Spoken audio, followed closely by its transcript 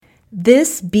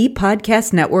This B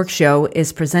Podcast Network show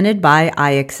is presented by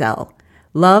IXL.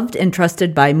 Loved and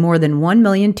trusted by more than 1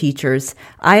 million teachers,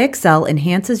 IXL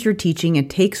enhances your teaching and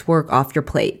takes work off your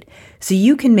plate, so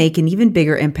you can make an even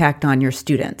bigger impact on your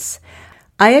students.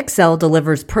 IXL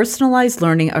delivers personalized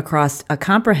learning across a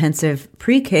comprehensive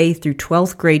pre-K through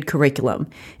 12th grade curriculum,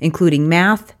 including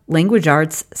math, language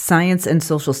arts, science, and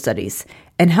social studies,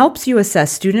 and helps you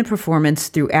assess student performance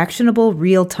through actionable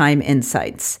real-time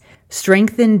insights.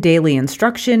 Strengthen daily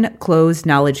instruction, close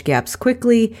knowledge gaps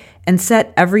quickly, and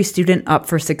set every student up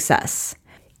for success.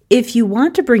 If you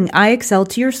want to bring IXL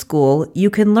to your school, you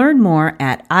can learn more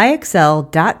at ixl.com/BE.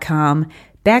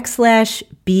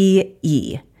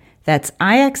 That's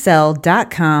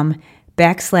ixl.com/BE.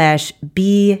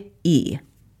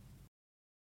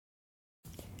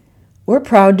 We're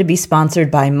proud to be sponsored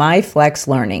by MyFlex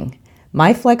Learning.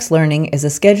 MyFlex Learning is a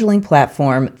scheduling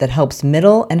platform that helps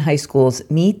middle and high schools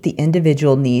meet the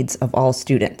individual needs of all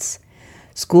students.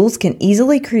 Schools can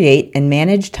easily create and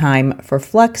manage time for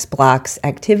flex blocks,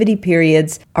 activity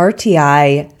periods,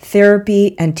 RTI,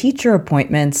 therapy, and teacher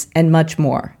appointments, and much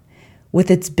more.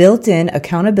 With its built-in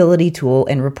accountability tool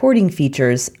and reporting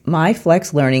features,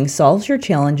 MyFlex Learning solves your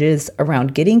challenges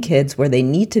around getting kids where they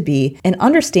need to be and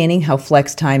understanding how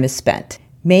flex time is spent.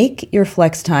 Make your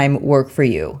flex time work for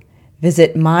you.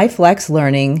 Visit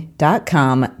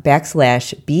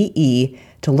myflexlearning.com/BE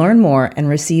to learn more and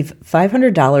receive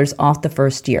 $500 off the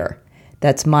first year.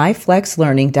 That's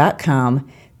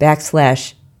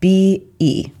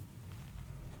myflexlearning.com/BE.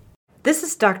 This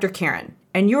is Dr. Karen,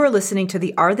 and you're listening to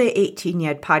the Are They 18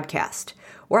 Yet podcast,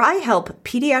 where I help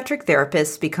pediatric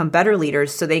therapists become better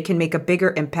leaders so they can make a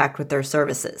bigger impact with their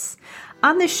services.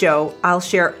 On this show, I'll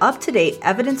share up-to-date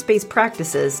evidence-based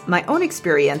practices, my own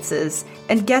experiences,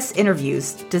 and guest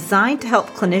interviews designed to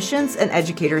help clinicians and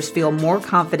educators feel more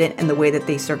confident in the way that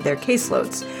they serve their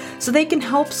caseloads, so they can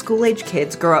help school-age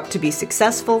kids grow up to be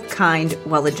successful, kind,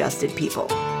 well-adjusted people.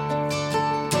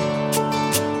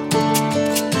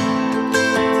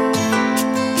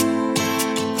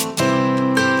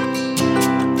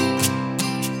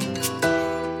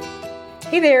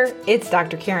 Hey there, it's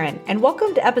Dr. Karen, and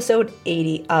welcome to episode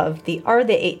 80 of the Are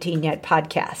They 18 Yet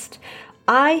podcast.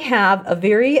 I have a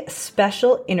very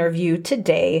special interview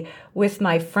today with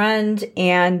my friend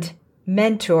and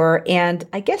mentor, and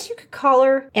I guess you could call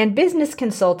her, and business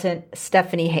consultant,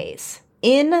 Stephanie Hayes.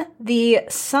 In the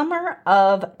summer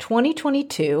of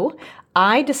 2022,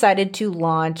 I decided to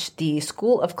launch the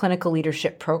School of Clinical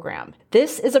Leadership program.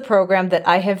 This is a program that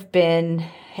I have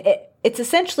it's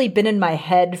essentially been in my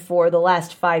head for the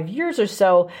last 5 years or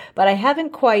so, but I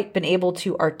haven't quite been able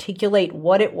to articulate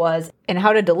what it was and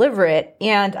how to deliver it.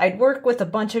 And I'd worked with a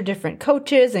bunch of different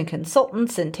coaches and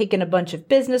consultants and taken a bunch of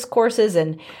business courses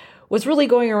and was really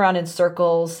going around in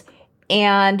circles.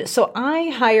 And so I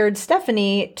hired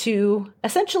Stephanie to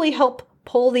essentially help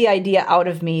pull the idea out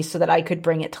of me so that I could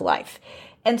bring it to life.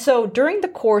 And so during the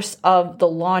course of the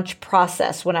launch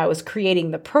process, when I was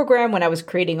creating the program, when I was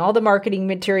creating all the marketing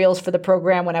materials for the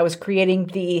program, when I was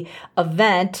creating the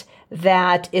event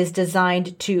that is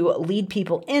designed to lead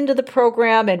people into the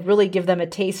program and really give them a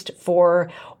taste for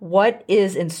what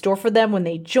is in store for them when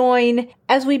they join,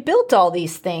 as we built all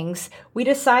these things, we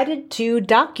decided to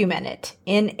document it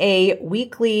in a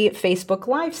weekly Facebook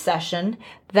Live session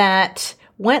that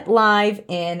went live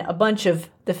in a bunch of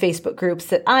the Facebook groups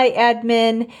that I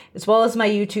admin, as well as my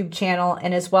YouTube channel,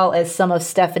 and as well as some of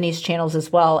Stephanie's channels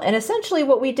as well. And essentially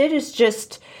what we did is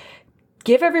just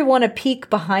give everyone a peek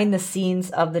behind the scenes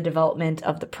of the development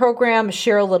of the program,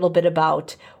 share a little bit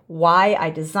about why I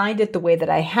designed it the way that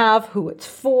I have, who it's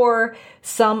for,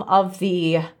 some of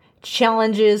the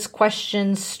challenges,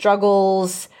 questions,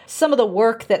 struggles, some of the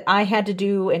work that I had to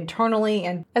do internally,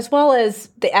 and as well as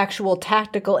the actual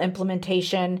tactical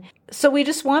implementation. So we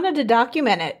just wanted to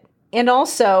document it. And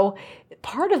also,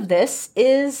 part of this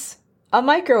is a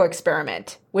micro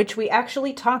experiment, which we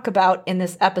actually talk about in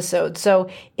this episode. So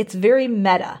it's very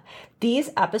meta. These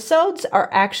episodes are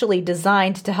actually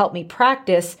designed to help me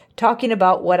practice talking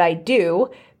about what I do,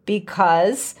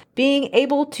 because being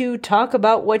able to talk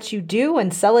about what you do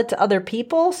and sell it to other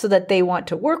people so that they want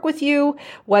to work with you,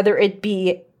 whether it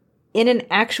be in an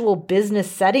actual business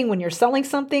setting when you're selling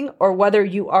something, or whether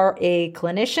you are a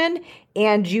clinician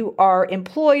and you are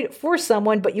employed for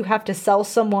someone, but you have to sell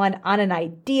someone on an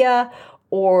idea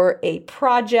or a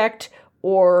project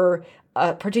or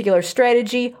a particular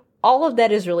strategy, all of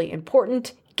that is really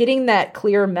important. Getting that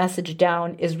clear message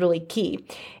down is really key.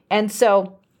 And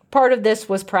so part of this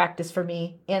was practice for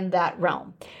me in that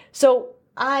realm. So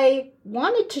I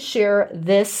wanted to share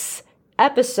this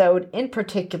episode in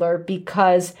particular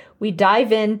because we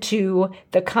dive into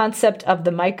the concept of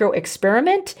the micro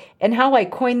experiment and how I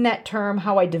coined that term,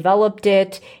 how I developed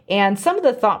it, and some of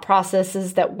the thought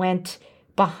processes that went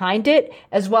behind it,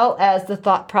 as well as the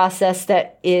thought process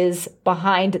that is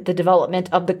behind the development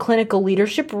of the Clinical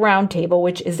Leadership Roundtable,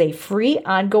 which is a free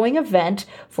ongoing event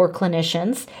for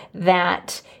clinicians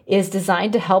that is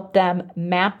designed to help them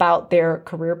map out their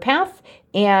career path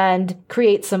and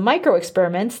create some micro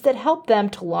experiments that help them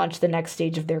to launch the next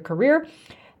stage of their career,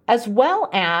 as well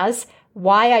as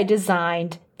why I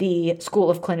designed the School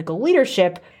of Clinical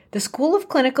Leadership. The School of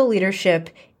Clinical Leadership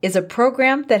is a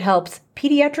program that helps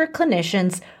pediatric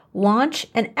clinicians launch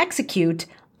and execute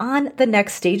on the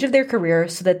next stage of their career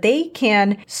so that they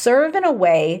can serve in a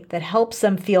way that helps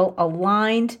them feel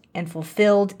aligned and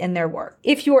fulfilled in their work.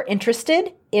 If you are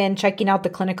interested in checking out the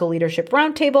Clinical Leadership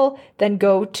Roundtable, then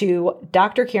go to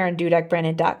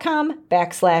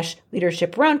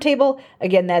drkarendudekbrandon.com/leadership roundtable.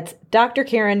 Again, that's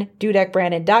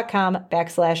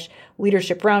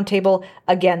drkarendudekbrandon.com/leadership roundtable.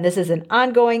 Again, this is an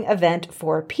ongoing event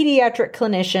for pediatric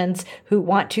clinicians who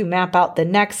want to map out the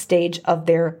next stage of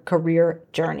their career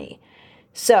journey.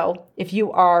 So if you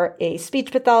are a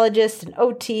speech pathologist, an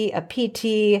OT, a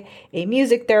PT, a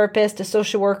music therapist, a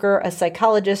social worker, a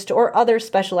psychologist, or other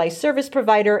specialized service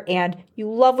provider, and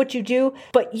you love what you do,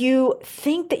 but you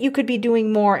think that you could be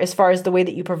doing more as far as the way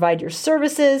that you provide your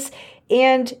services,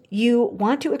 and you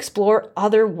want to explore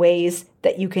other ways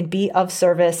that you can be of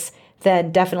service,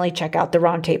 then definitely check out the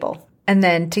Roundtable. And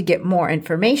then to get more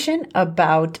information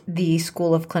about the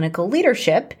School of Clinical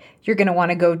Leadership, you're going to want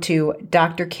to go to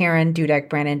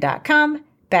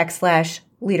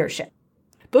drkarendudekbrandon.com/leadership.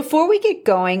 Before we get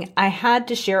going, I had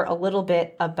to share a little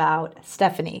bit about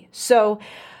Stephanie. So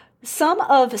some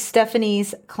of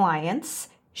Stephanie's clients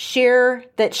share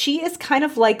that she is kind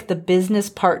of like the business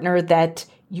partner that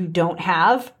you don't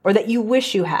have or that you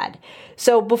wish you had.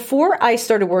 So before I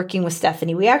started working with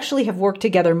Stephanie, we actually have worked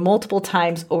together multiple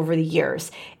times over the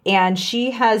years, and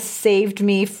she has saved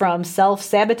me from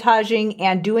self-sabotaging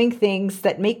and doing things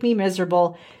that make me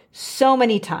miserable so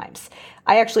many times.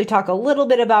 I actually talk a little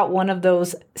bit about one of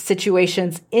those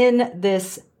situations in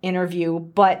this interview,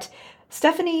 but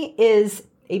Stephanie is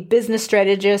a business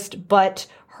strategist, but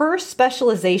her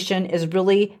specialization is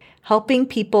really helping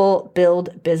people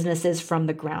build businesses from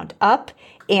the ground up.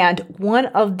 And one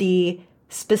of the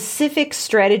specific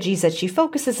strategies that she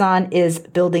focuses on is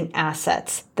building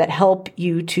assets that help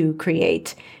you to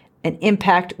create an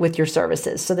impact with your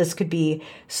services. So this could be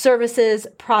services,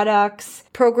 products,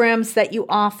 programs that you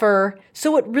offer.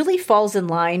 So it really falls in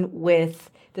line with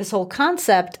this whole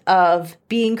concept of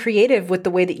being creative with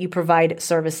the way that you provide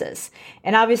services.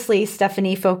 And obviously,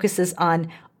 Stephanie focuses on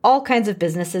all kinds of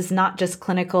businesses, not just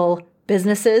clinical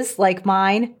businesses like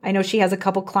mine. I know she has a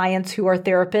couple clients who are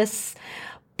therapists,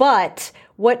 but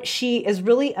what she is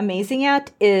really amazing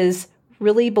at is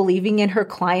really believing in her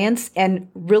clients and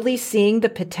really seeing the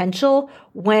potential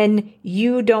when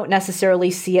you don't necessarily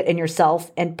see it in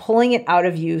yourself and pulling it out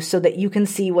of you so that you can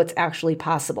see what's actually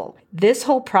possible. This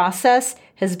whole process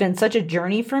has been such a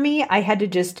journey for me. We had to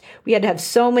have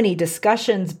so many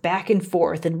discussions back and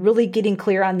forth and really getting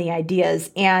clear on the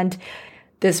ideas. And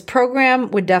this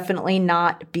program would definitely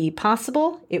not be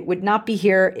possible. It would not be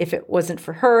here if it wasn't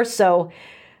for her. So,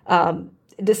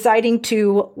 deciding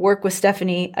to work with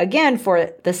Stephanie again for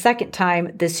the second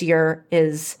time this year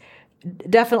is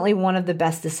definitely one of the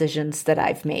best decisions that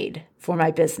I've made for my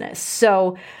business.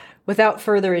 So without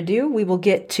further ado, we will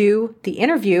get to the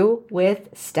interview with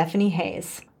Stephanie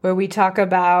Hayes, where we talk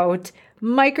about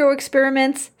micro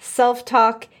experiments,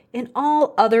 self-talk, and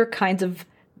all other kinds of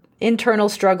internal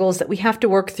struggles that we have to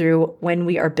work through when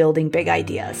we are building big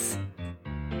ideas.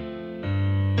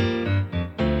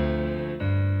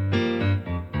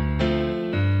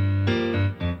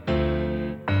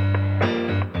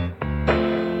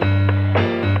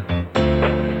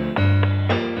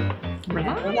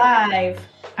 Live.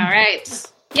 All right.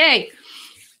 Yay.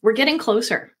 We're getting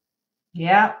closer.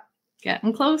 Yeah.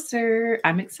 Getting closer.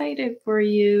 I'm excited for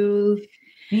you.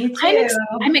 Me too.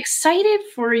 I'm excited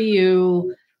for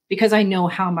you because I know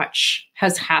how much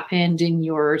has happened in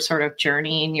your sort of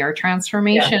journey and your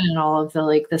transformation and all of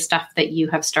the stuff that you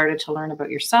have started to learn about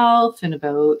yourself and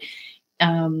about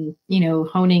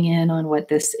honing in on what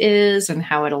this is and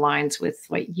how it aligns with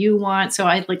what you want. So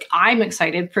I'm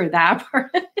excited for that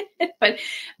part of it, but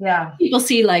people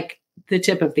see the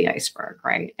tip of the iceberg,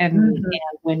 right? And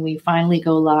when we finally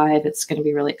go live, it's going to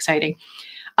be really exciting.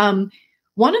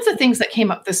 One of the things that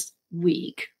came up this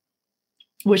week,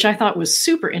 which I thought was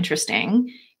super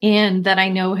interesting and that I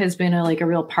know has been a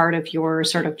real part of your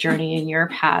sort of journey in your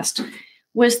past,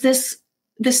 was this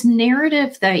this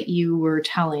narrative that you were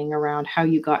telling around how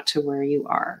you got to where you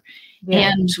are.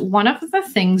 Yeah. And one of the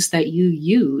things that you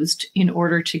used in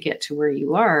order to get to where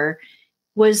you are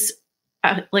was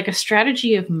like a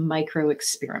strategy of micro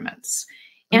experiments.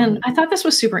 And I thought this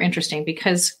was super interesting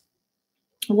because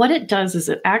what it does is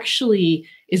it actually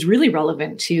is really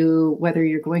relevant to whether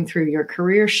you're going through your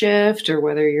career shift or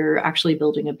whether you're actually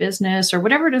building a business or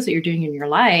whatever it is that you're doing in your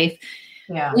life.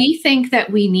 Yeah. We think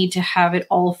that we need to have it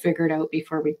all figured out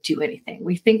before we do anything.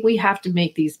 We think we have to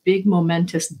make these big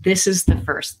momentous, this is the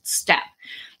first step.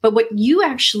 But what you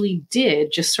actually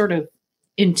did just sort of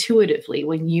intuitively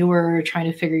when you were trying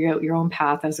to figure out your own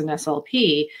path as an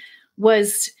SLP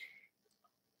was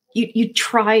you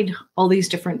tried all these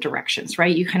different directions,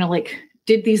 right? You kind of like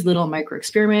did these little micro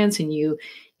experiments and you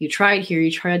tried here, you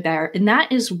tried there. And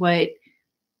that is what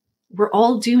we're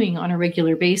all doing on a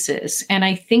regular basis. And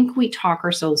I think we talk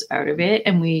ourselves out of it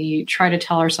and we try to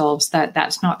tell ourselves that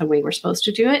that's not the way we're supposed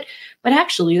to do it. But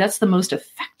actually, that's the most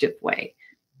effective way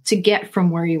to get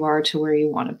from where you are to where you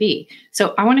want to be.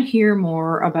 So I want to hear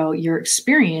more about your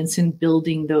experience in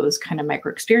building those kind of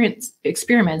micro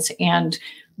experiments and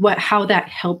how that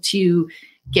helped you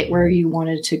get where you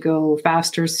wanted to go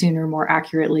faster, sooner, more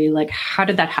accurately. Like, how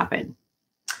did that happen?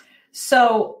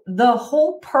 So the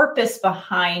whole purpose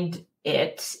behind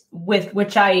it, with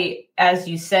which I, as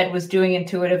you said, was doing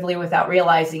intuitively without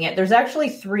realizing it, there's actually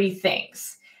 3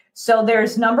 things. So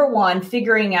there's number 1,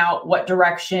 figuring out what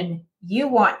direction you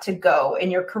want to go in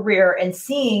your career and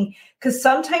seeing, because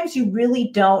sometimes you really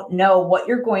don't know what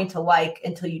you're going to like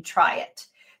until you try it.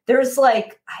 There's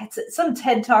like some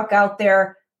TED talk out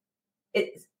there.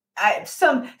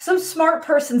 Some smart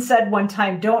person said one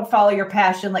time, don't follow your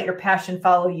passion, let your passion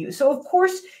follow you. So of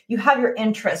course you have your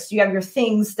interests, you have your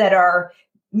things that are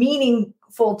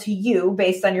meaningful to you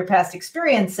based on your past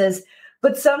experiences.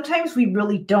 But sometimes we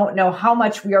really don't know how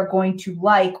much we are going to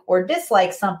like or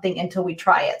dislike something until we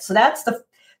try it. So that's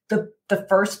the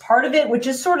first part of it, which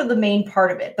is sort of the main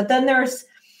part of it. But then there's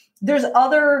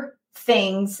other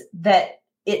things that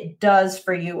it does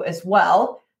for you as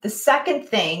well. The second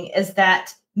thing is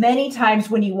that many times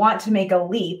when you want to make a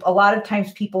leap, a lot of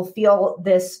times people feel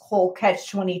this whole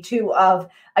catch-22 of,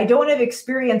 I don't have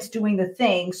experience doing the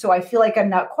thing, so I feel like I'm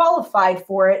not qualified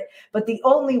for it. But the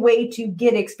only way to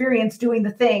get experience doing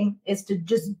the thing is to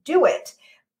just do it.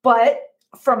 But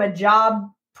from a job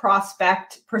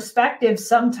perspective,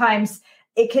 sometimes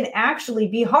it can actually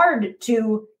be hard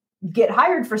to get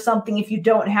hired for something if you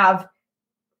don't have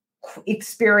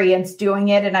experience doing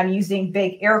it. And I'm using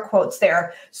big air quotes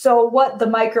there. So what the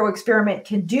micro experiment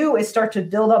can do is start to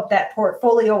build up that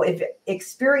portfolio of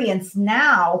experience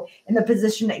now in the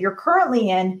position that you're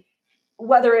currently in,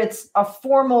 whether it's a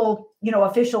formal,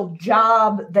 official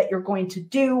job that you're going to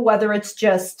do, whether it's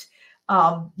just,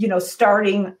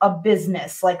 starting a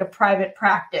business like a private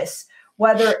practice,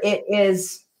 whether it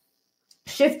is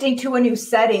shifting to a new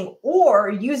setting or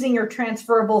using your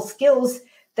transferable skills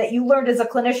that you learned as a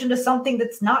clinician to something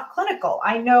that's not clinical.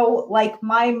 I know, like,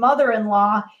 my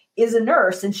mother-in-law is a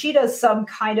nurse and she does some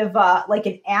kind of like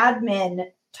an admin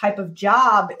type of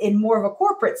job in more of a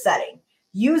corporate setting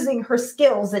using her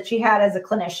skills that she had as a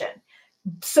clinician.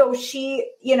 So she,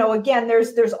 again,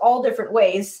 there's all different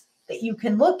ways that you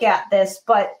can look at this,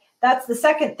 but that's the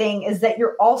second thing, is that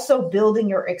you're also building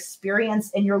your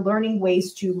experience and you're learning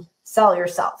ways to sell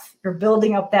yourself. You're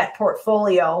building up that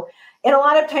portfolio. And a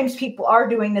lot of times people are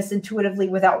doing this intuitively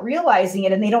without realizing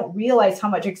it, and they don't realize how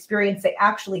much experience they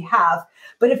actually have.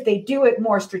 But if they do it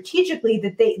more strategically,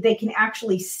 that they can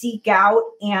actually seek out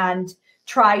and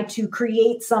try to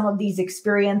create some of these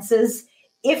experiences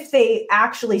if they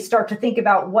actually start to think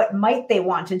about what might they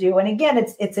want to do. And again,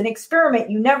 it's an experiment.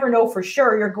 You never know for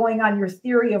sure. You're going on your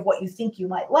theory of what you think you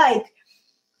might like,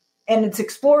 and it's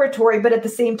exploratory, but at the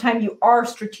same time, you are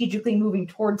strategically moving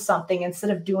towards something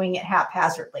instead of doing it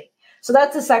haphazardly. So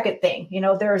that's the second thing.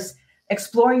 There's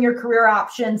exploring your career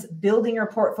options, building your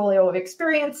portfolio of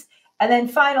experience. And then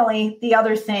finally, the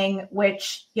other thing,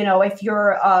 which, if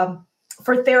you're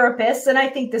for therapists, and I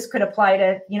think this could apply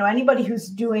to, anybody who's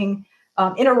doing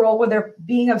in a role where they're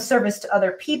being of service to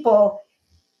other people,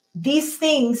 these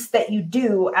things that you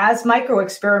do as micro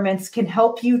experiments can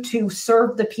help you to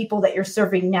serve the people that you're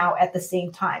serving now at the same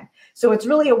time. So it's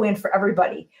really a win for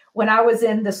everybody. When I was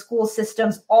in the school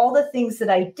systems, all the things that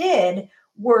I did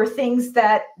were things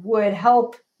that would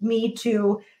help me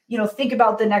to, think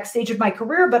about the next stage of my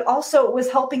career, but also it was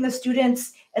helping the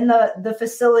students and the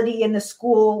facility and the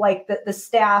school, like the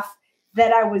staff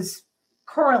that I was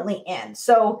currently in.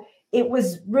 So it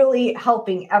was really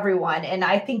helping everyone. And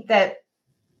I think that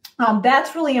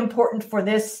that's really important for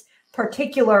this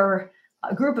particular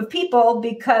a group of people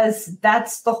because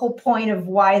that's the whole point of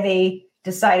why they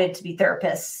decided to be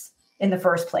therapists in the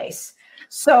first place.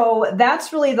 So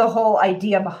that's really the whole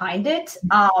idea behind it.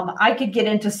 I could get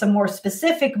into some more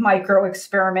specific micro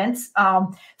experiments.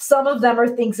 Some of them are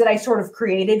things that I sort of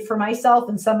created for myself,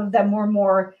 and some of them were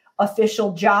more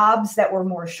official jobs that were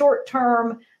more short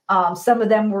term. Some of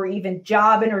them were even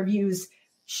job interviews,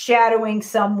 shadowing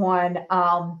someone.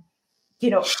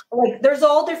 Like there's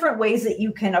all different ways that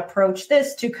you can approach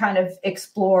this to kind of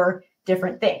explore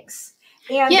different things.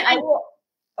 And yeah,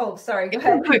 oh, sorry, go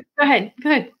ahead. Go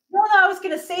ahead. No, I was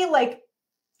going to say, like,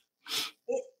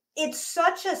 it's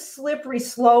such a slippery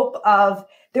slope of,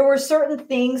 there were certain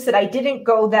things that I didn't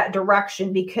go that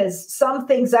direction because some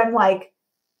things I'm like,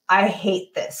 I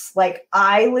hate this. Like,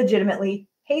 I legitimately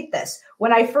hate this.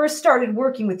 When I first started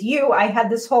working with you, I had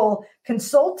this whole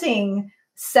consulting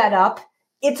setup.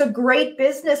 It's a great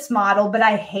business model, but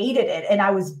I hated it and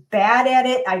I was bad at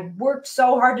it. I worked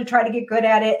so hard to try to get good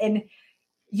at it. And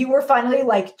you were finally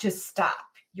like, just stop.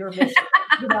 You're miserable.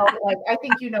 Like, I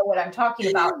think you know what I'm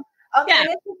talking about. Yeah. And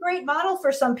it's a great model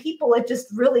for some people. It just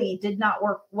really did not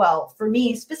work well for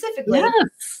me specifically.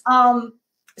 Yes.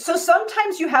 So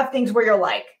sometimes you have things where you're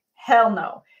like, hell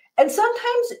no. And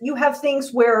sometimes you have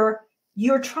things where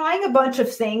you're trying a bunch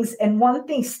of things and one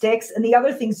thing sticks and the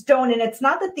other things don't. And it's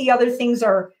not that the other things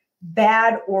are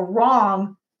bad or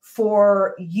wrong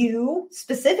for you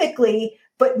specifically,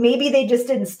 but maybe they just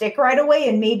didn't stick right away.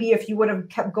 And maybe if you would have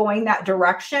kept going that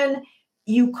direction,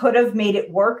 you could have made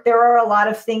it work. There are a lot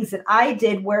of things that I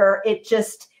did where it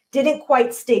just didn't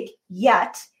quite stick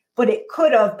yet, but it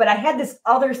could have. But I had this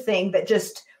other thing that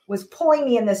just was pulling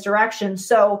me in this direction.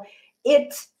 So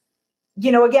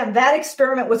again, that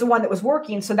experiment was the one that was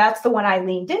working. So that's the one I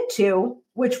leaned into,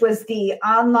 which was the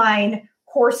online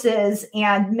courses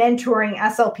and mentoring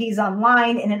SLPs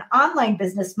online in an online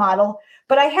business model.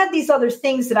 But I had these other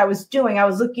things that I was doing. I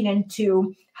was looking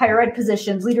into higher ed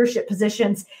positions, leadership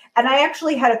positions, and I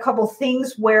actually had a couple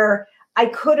things where I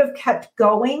could have kept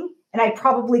going and I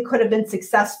probably could have been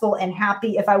successful and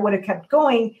happy if I would have kept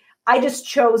going. I just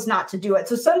chose not to do it.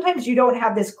 So sometimes you don't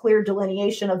have this clear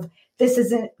delineation of this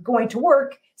isn't going to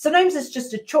work. Sometimes it's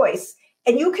just a choice.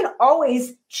 And you can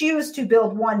always choose to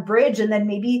build one bridge and then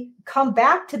maybe come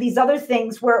back to these other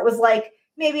things where it was like,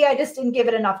 maybe I just didn't give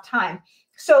it enough time.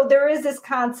 So there is this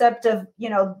concept of,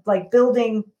 like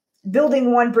building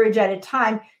one bridge at a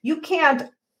time. You can't,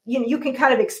 you can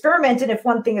kind of experiment. And if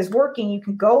one thing is working, you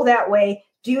can go that way,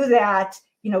 do that,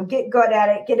 get good at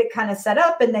it, get it kind of set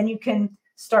up. And then you can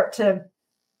start to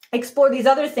explore these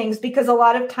other things, because a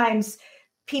lot of times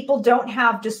people don't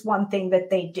have just one thing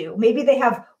that they do. Maybe they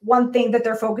have one thing that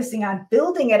they're focusing on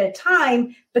building at a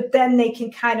time, but then they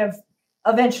can kind of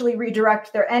eventually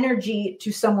redirect their energy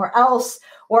to somewhere else.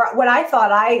 Or what I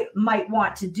thought I might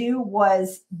want to do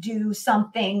was do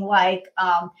something like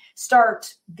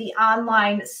start the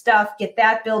online stuff, get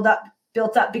that built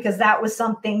up, because that was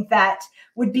something that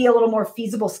would be a little more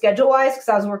feasible schedule-wise, because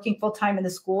I was working full-time in the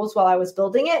schools while I was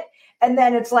building it. And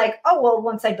then it's like, oh, well,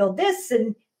 once I build this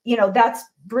and, that's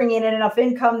bringing in enough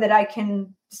income that I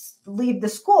can leave the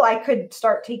school, I could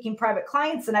start taking private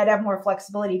clients and I'd have more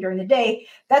flexibility during the day.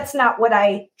 That's not what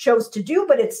I chose to do,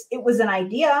 but it was an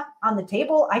idea on the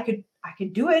table. I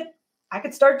could do it. I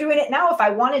could start doing it now if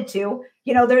I wanted to.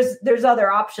 There's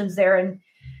other options there. And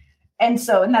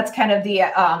that's kind of the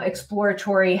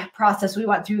exploratory process we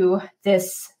went through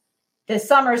this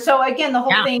summer. So again, the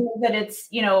whole thing that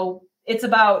it's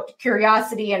about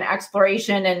curiosity and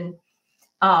exploration and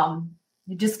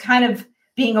just kind of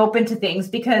being open to things,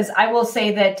 because I will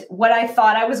say that what I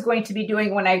thought I was going to be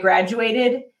doing when I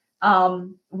graduated,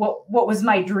 what was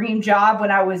my dream job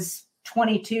when I was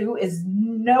 22 is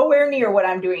nowhere near what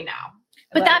I'm doing now.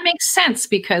 But that makes sense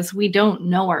because we don't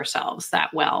know ourselves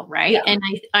that well, right? Yeah. And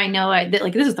I know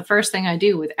this is the first thing I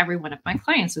do with every one of my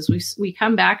clients is we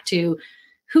come back to,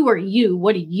 who are you?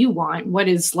 What do you want? What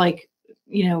is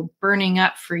burning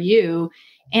up for you?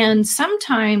 And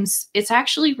sometimes it's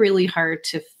actually really hard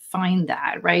to find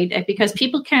that, right? Because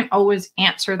people can't always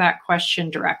answer that question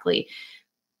directly,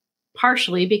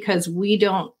 partially because we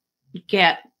don't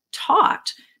get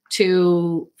taught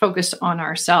to focus on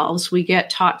ourselves. We get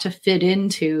taught to fit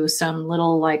into some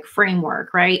little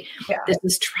framework, right? Yeah. This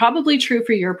is probably true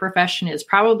for your profession, is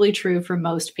probably true for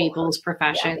most people's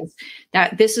professions,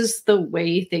 that this is the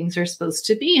way things are supposed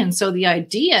to be. And so the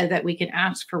idea that we can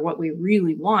ask for what we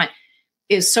really want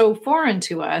is so foreign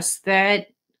to us that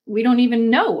we don't even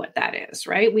know what that is,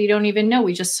 right? We don't even know.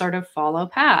 We just sort of follow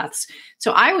paths.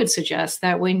 So I would suggest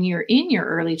that when you're in your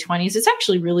early 20s, it's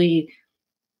actually really,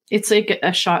 it's like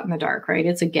a shot in the dark, right?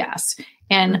 It's a guess.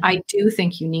 And I do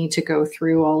think you need to go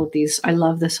through all of these. I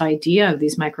love this idea of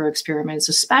these micro experiments,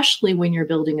 especially when you're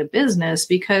building a business,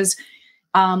 because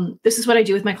this is what I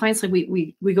do with my clients. Like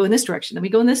we go in this direction, then we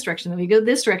go in this direction, then we go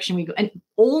this direction. We go, and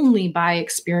only by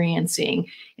experiencing.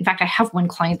 In fact, I have one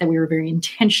client that we were very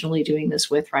intentionally doing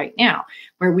this with right now,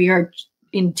 where we are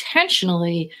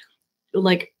intentionally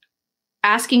like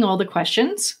asking all the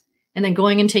questions and then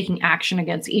going and taking action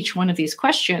against each one of these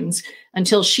questions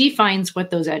until she finds what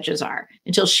those edges are,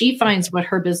 until she finds what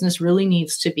her business really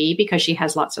needs to be, because she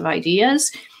has lots of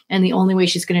ideas. And the only way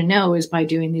she's going to know is by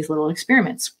doing these little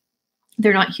experiments.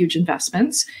 They're not huge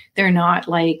investments. They're not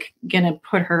like going to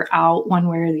put her out one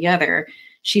way or the other.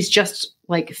 She's just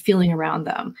like feeling around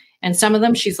them. And some of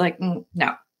them she's like,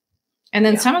 no. And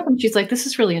then some of them she's like, this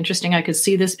is really interesting. I could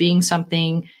see this being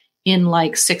something in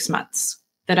like 6 months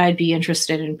that I'd be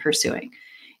interested in pursuing.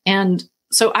 And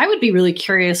so I would be really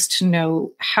curious to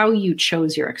know how you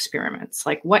chose your experiments.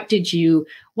 Like, what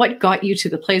got you to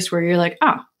the place where you're like,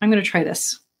 I'm going to try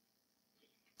this?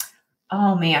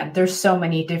 Oh man, there's so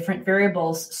many different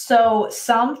variables. So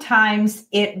sometimes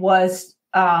it was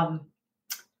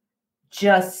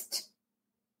just,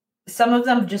 some of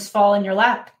them just fall in your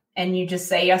lap and you just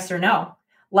say yes or no.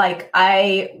 Like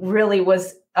I really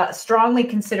was strongly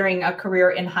considering a career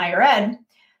in higher ed.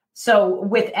 So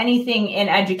with anything in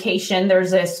education,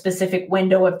 there's a specific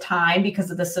window of time because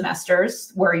of the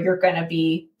semesters where you're going to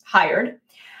be hired.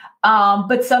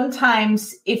 But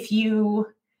sometimes if you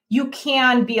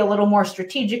can be a little more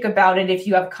strategic about it if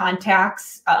you have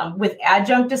contacts with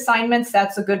adjunct assignments.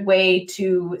 That's a good way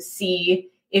to see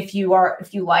if you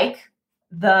like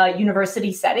the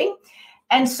university setting.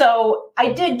 And so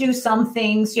I did do some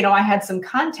things, I had some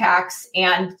contacts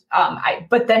and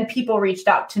but then people reached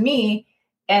out to me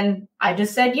and I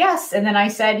just said yes. And then I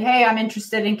said, hey, I'm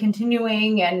interested in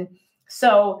continuing. And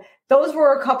so those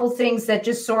were a couple things that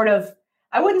just sort of,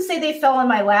 I wouldn't say they fell in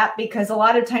my lap, because a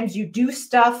lot of times you do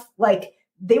stuff like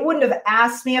they wouldn't have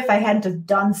asked me if I hadn't have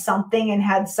done something and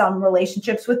had some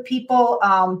relationships with people.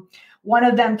 One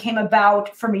of them came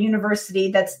about from a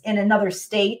university that's in another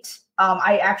state.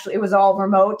 It was all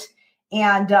remote,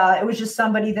 and it was just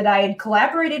somebody that I had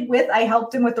collaborated with. I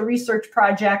helped him with a research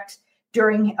project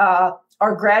during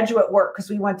our graduate work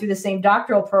because we went through the same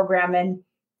doctoral program,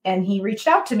 and he reached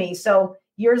out to me. So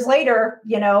years later,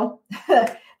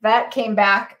 that came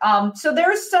back. So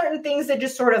there's certain things that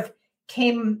just sort of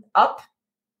came up.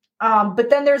 But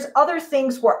then there's other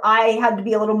things where I had to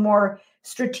be a little more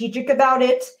strategic about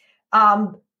it.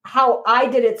 How I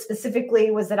did it specifically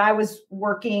was that I was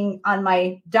working on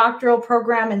my doctoral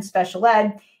program in special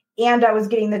ed, and I was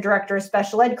getting the director of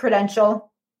special ed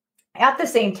credential at the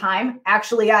same time.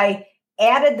 Actually, I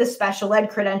added the special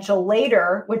ed credential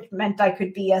later, which meant I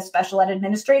could be a special ed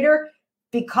administrator,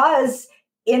 because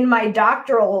in my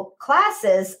doctoral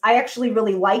classes, I actually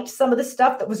really liked some of the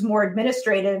stuff that was more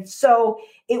administrative. So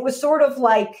it was sort of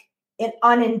like an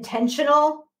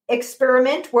unintentional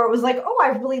experiment where it was like, oh, I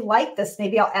really like this.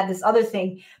 Maybe I'll add this other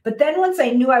thing. But then once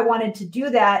I knew I wanted to do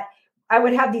that, I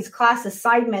would have these class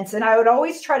assignments, and I would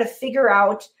always try to figure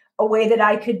out a way that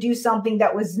I could do something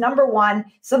that was, number one,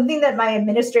 something that my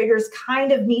administrators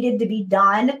kind of needed to be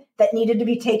done, that needed to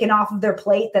be taken off of their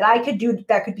plate, that I could do,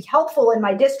 that could be helpful in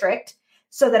my district,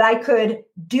 so that I could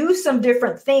do some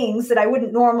different things that I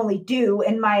wouldn't normally do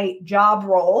in my job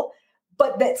role,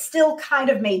 but that still kind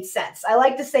of made sense. I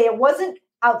like to say it wasn't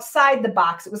outside the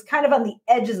box. It was kind of on the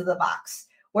edges of the box,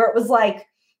 where it was like,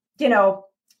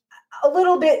 a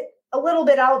little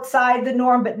bit outside the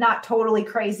norm, but not totally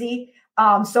crazy.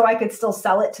 So I could still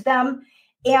sell it to them.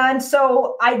 And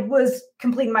so I was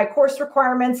completing my course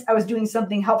requirements. I was doing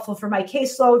something helpful for my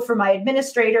caseload, for my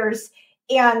administrators,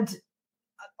 and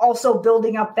also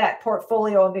building up that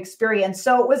portfolio of experience.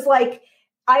 So it was like,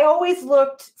 I always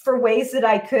looked for ways that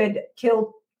I could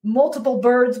kill multiple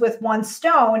birds with one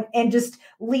stone and just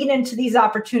lean into these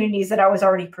opportunities that I was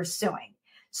already pursuing.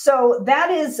 So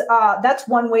that's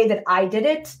one way that I did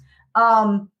it.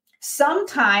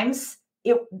 Sometimes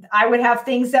I would have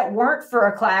things that weren't for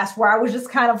a class where I was just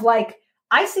kind of like,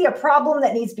 I see a problem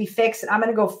that needs to be fixed, and I'm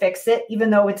going to go fix it, even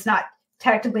though it's not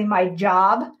technically my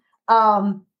job.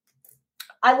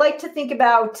 I like to think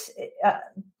about,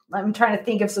 I'm trying to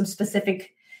think of some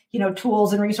specific,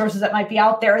 tools and resources that might be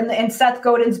out there. In Seth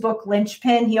Godin's book,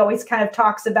 Linchpin, he always kind of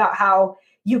talks about how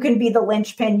you can be the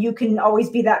linchpin. You can always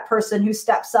be that person who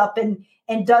steps up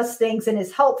and does things and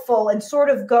is helpful and sort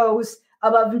of goes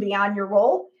above and beyond your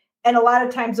role. And a lot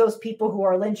of times those people who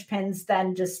are linchpins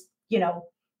then just,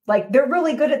 like they're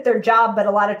really good at their job, but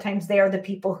a lot of times they are the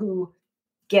people who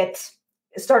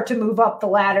start to move up the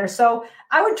ladder. So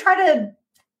I would try to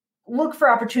look for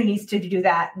opportunities to do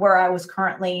that where I was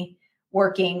currently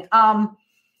working.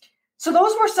 So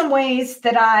those were some ways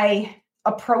that I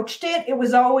approached it. It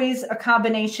was always a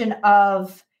combination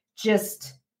of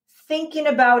just thinking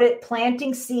about it,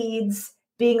 planting seeds,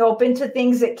 being open to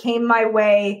things that came my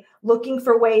way, looking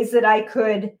for ways that I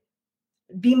could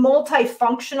be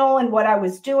multifunctional in what I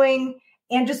was doing,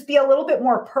 and just be a little bit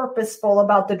more purposeful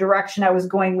about the direction I was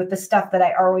going with the stuff that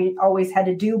I always had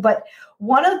to do. But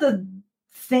one of the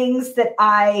things that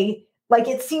I like,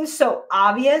 it seems so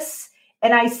obvious,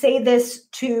 and I say this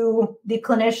to the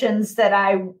clinicians that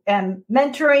I am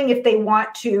mentoring, if they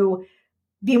want to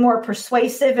be more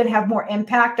persuasive and have more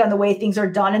impact on the way things are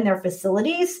done in their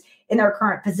facilities, in their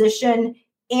current position,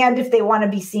 and if they want to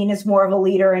be seen as more of a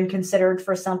leader and considered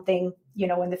for something,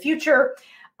 in the future,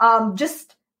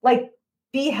 just like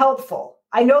be helpful.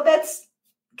 I know that's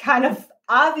kind of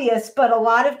obvious, but a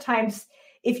lot of times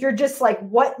if you're just like,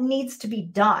 what needs to be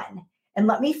done? And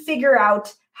let me figure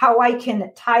out how I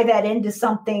can tie that into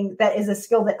something that is a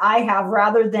skill that I have,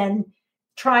 rather than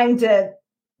trying to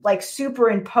like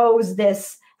superimpose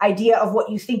this idea of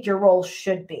what you think your role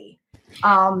should be.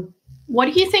 What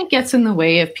do you think gets in the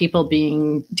way of people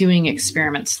doing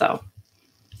experiments though?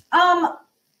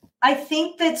 I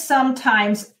think that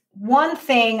sometimes one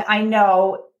thing I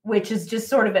know, which is just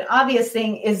sort of an obvious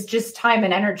thing, is just time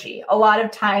and energy. A lot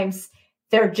of times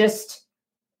the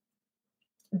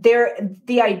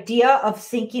idea of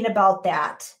thinking about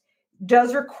that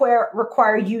does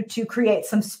require you to create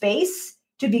some space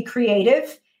to be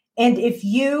creative. And if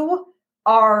you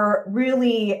are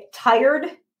really tired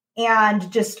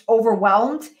and just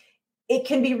overwhelmed, it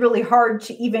can be really hard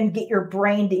to even get your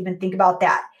brain to even think about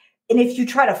that. And if you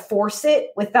try to force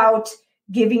it without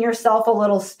giving yourself a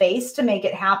little space to make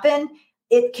it happen,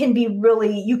 it can be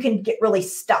you can get really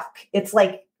stuck. It's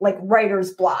like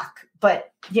writer's block.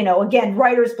 But, again,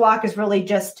 writer's block is really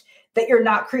just that you're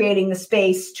not creating the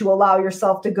space to allow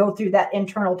yourself to go through that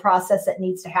internal process that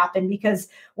needs to happen. Because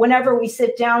whenever we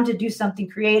sit down to do something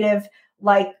creative,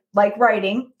 like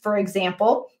writing, for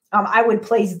example, I would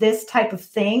place this type of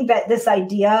thing, this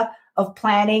idea of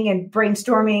planning and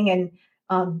brainstorming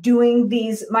and doing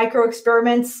these micro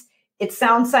experiments. It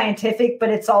sounds scientific, but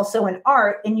it's also an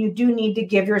art, and you do need to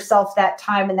give yourself that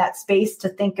time and that space to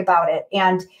think about it.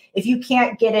 And if you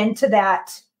can't get into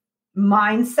that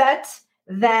mindset,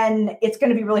 then it's going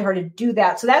to be really hard to do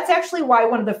that. So that's actually why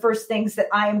one of the first things that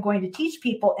I am going to teach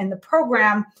people in the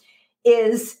program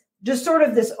is just sort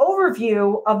of this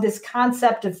overview of this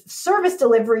concept of service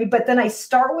delivery. But then I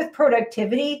start with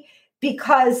productivity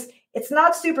because it's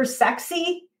not super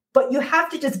sexy, but you have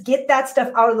to just get that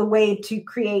stuff out of the way to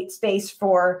create space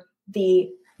for the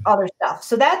other stuff.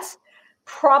 So that's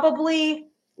probably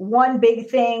one big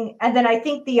thing. And then I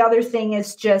think the other thing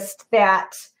is just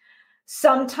that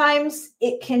sometimes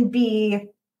it can be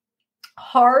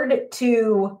hard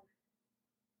to,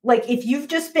 like, if you've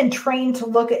just been trained to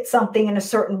look at something in a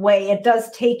certain way, it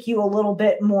does take you a little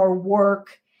bit more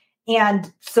work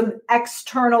and some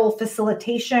external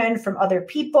facilitation from other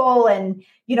people and,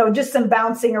 just some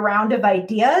bouncing around of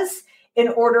ideas in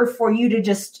order for you to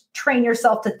just train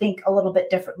yourself to think a little bit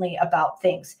differently about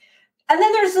things. And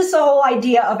then there's this whole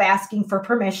idea of asking for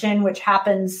permission, which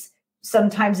happens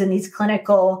sometimes in these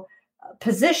clinical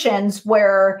positions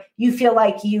where you feel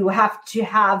like you have to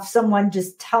have someone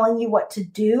just telling you what to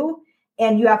do,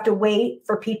 and you have to wait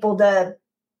for people to,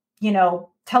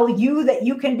 tell you that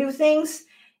you can do things.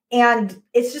 And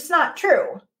it's just not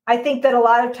true. I think that a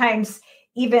lot of times,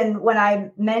 even when I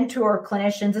mentor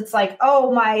clinicians, it's like,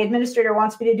 oh, my administrator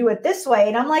wants me to do it this way.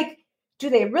 And I'm like, do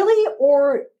they really?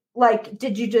 Or like,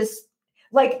 did you just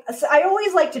like, I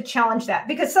always like to challenge that,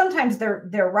 because sometimes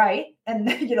they're right. And,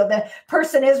 the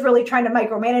person is really trying to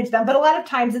micromanage them. But a lot of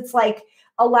times it's like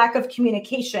a lack of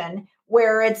communication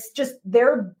where it's just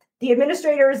the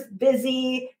administrator is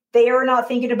busy. They are not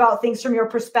thinking about things from your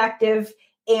perspective.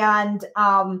 And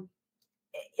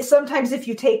sometimes if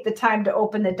you take the time to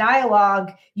open the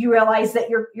dialogue, you realize that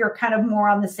you're kind of more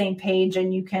on the same page,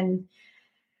 and you can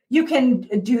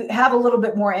have a little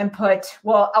bit more input.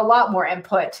 Well, a lot more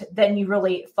input than you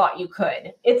really thought you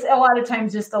could. It's a lot of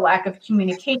times just a lack of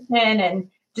communication and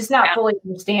just not fully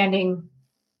understanding,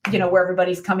 where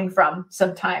everybody's coming from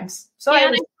sometimes. So I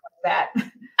understand that.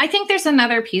 I think there's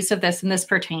another piece of this, and this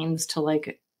pertains to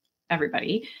like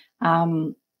everybody.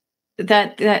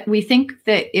 That we think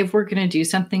that if we're going to do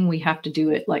something, we have to do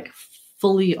it like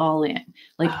fully all in.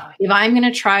 Like, if I'm going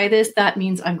to try this, that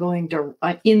means I'm going to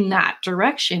in that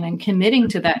direction, and committing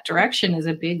to that direction is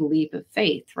a big leap of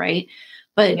faith. Right.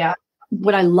 But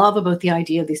what I love about the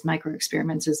idea of these micro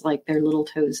experiments is like their little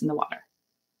toes in the water.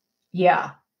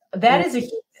 Yeah, that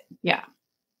is Yeah.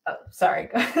 Oh, sorry.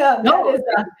 No.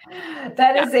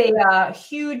 That is a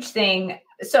huge thing.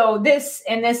 So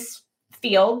in this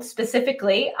field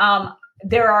specifically,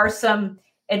 there are some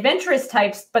adventurous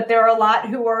types, but there are a lot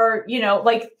who are,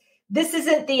 like, this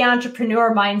isn't the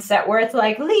entrepreneur mindset where it's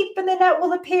like leap and the net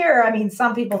will appear. I mean,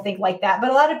 some people think like that,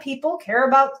 but a lot of people care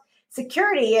about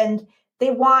security and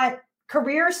they want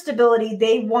career stability.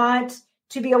 They want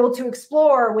to be able to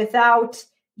explore without,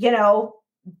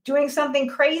 doing something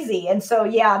crazy. And so,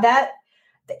 that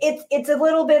it's a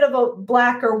little bit of a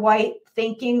black or white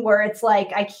thinking where it's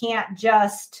like, I can't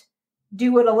just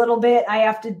do it a little bit. I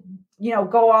have to,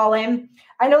 go all in.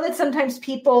 I know that sometimes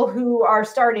people who are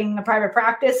starting a private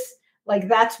practice, like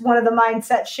that's one of the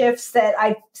mindset shifts that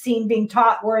I've seen being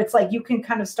taught where it's like, you can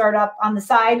kind of start up on the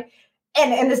side.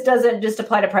 And this doesn't just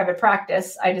apply to private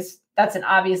practice. That's an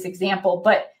obvious example,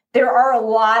 but there are a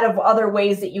lot of other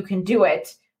ways that you can do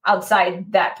it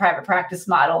outside that private practice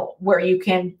model where you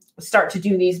can start to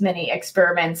do these mini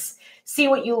experiments, see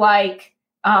what you like,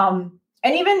 and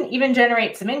even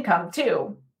generate some income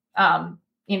too. A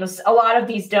lot of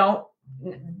these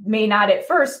may not at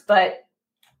first, but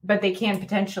they can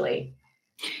potentially.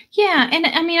 Yeah. And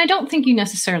I mean, I don't think you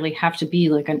necessarily have to be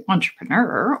like an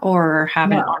entrepreneur or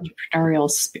have an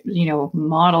entrepreneurial,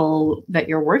 model that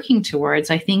you're working towards.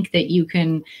 I think that you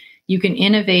can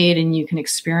innovate and you can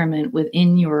experiment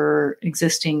within your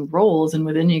existing roles and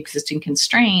within the existing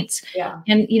constraints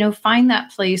and, find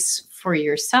that place for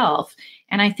yourself.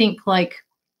 And I think like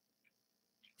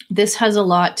this has a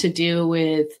lot to do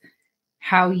with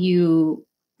how you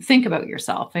think about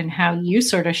yourself and how you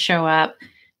sort of show up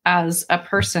as a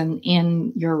person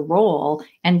in your role.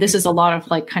 And this is a lot of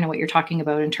like kind of what you're talking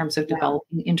about in terms of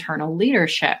developing internal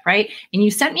leadership, right? And you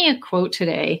sent me a quote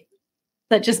today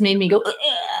that just made me go,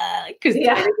 because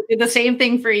I did the same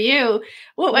thing for you.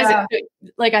 What was it?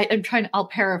 Like I'll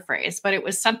paraphrase, but it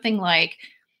was something like,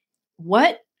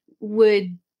 what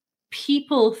would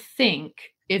people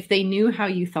think if they knew how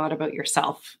you thought about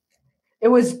yourself? It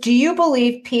was, do you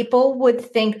believe people would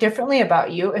think differently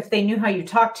about you if they knew how you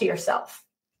talk to yourself?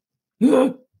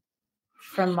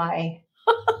 From my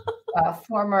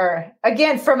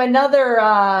from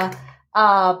another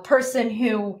person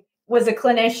who was a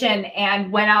clinician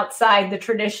and went outside the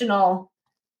traditional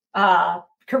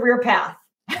career path.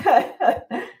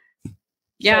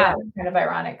 Yeah. So kind of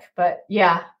ironic, but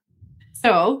yeah.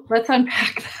 So let's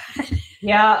unpack that.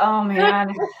 Yeah. Oh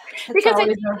man. Because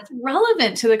it's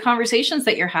relevant to the conversations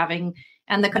that you're having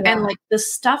and and like the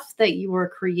stuff that you are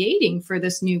creating for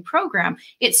this new program.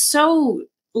 It's so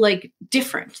like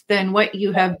different than what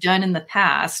you have done in the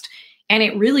past. And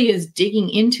it really is digging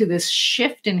into this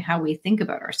shift in how we think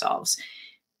about ourselves.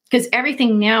 Because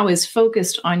everything now is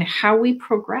focused on how we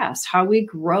progress, how we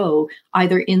grow,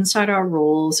 either inside our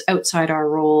roles, outside our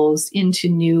roles, into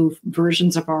new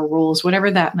versions of our roles,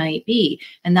 whatever that might be.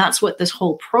 And that's what this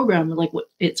whole program, like what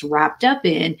it's wrapped up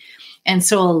in. And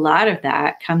so a lot of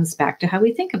that comes back to how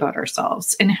we think about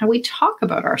ourselves and how we talk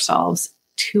about ourselves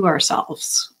to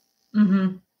ourselves.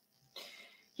 Mm-hmm.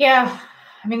 Yeah.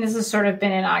 I mean, this has sort of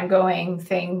been an ongoing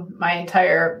thing my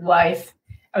entire life.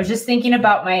 I was just thinking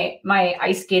about my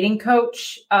ice skating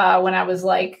coach when I was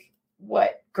like,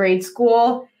 grade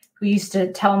school, who used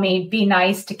to tell me, be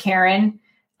nice to Karen.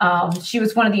 She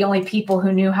was one of the only people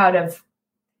who knew how to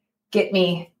get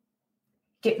me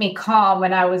calm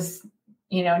when I was,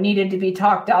 needed to be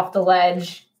talked off the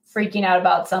ledge, freaking out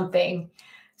about something.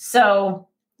 So,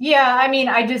 yeah, I mean,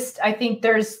 I think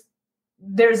there's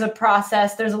a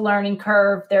process, there's a learning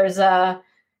curve, there's a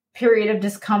period of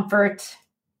discomfort.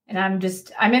 And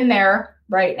I'm in there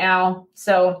right now.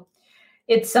 So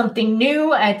it's something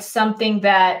new. It's something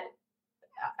that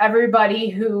everybody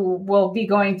who will be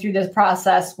going through this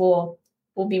process will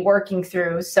be working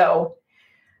through. So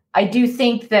I do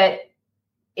think that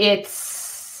I've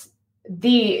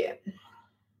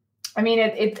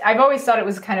always thought it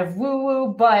was kind of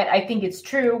woo-woo, but I think it's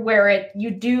true where you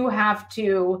do have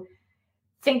to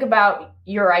think about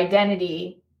your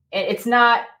identity.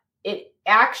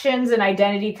 Actions and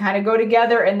identity kind of go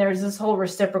together. And there's this whole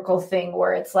reciprocal thing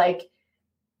where it's like,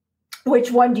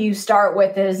 which one do you start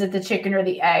with? Is it the chicken or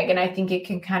the egg? And I think it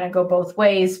can kind of go both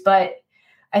ways. But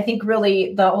I think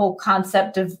really the whole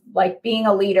concept of like being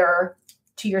a leader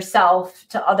to yourself,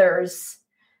 to others,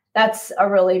 that's a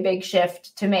really big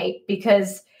shift to make,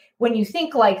 because when you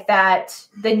think like that,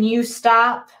 then you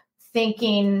stop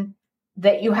thinking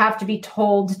that you have to be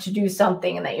told to do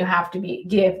something and that you have to be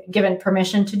given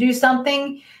permission to do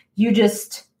something. You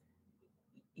just,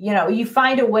 you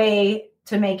find a way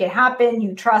to make it happen.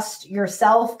 You trust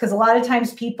yourself, because a lot of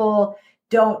times people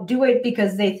don't do it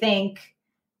because they think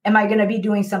am I going to be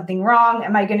doing something wrong?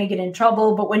 Am I going to get in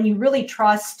trouble? But when you really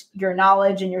trust your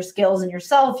knowledge and your skills and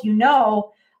yourself,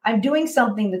 I'm doing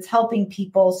something that's helping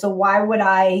people. So why would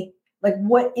I,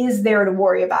 what is there to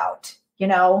worry about,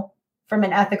 from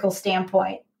an ethical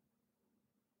standpoint?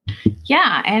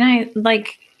 Yeah. And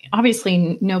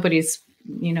obviously nobody's,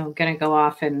 going to go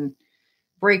off and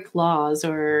break laws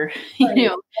or, right.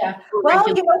 Yeah. Well,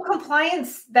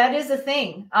 compliance, that is a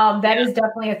thing. That is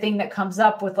definitely a thing that comes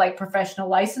up with professional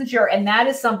licensure. And that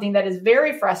is something that is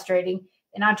very frustrating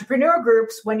in entrepreneur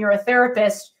groups when you're a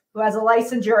therapist who has a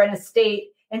licensure in a state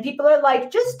and people are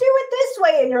like, just do it this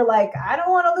way. And you're like, I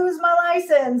don't want to lose my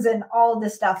license and all of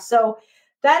this stuff. So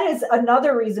that is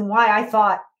another reason why I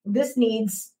thought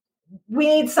we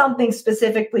need something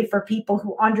specifically for people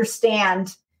who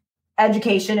understand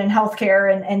education and healthcare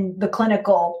and the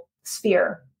clinical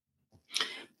sphere.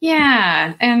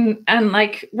 Yeah. And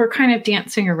we're kind of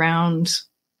dancing around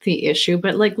the issue,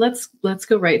 but let's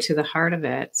go right to the heart of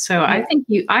it. So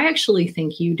yeah. I actually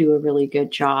think you do a really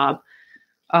good job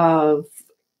of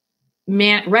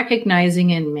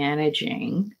recognizing and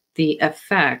managing the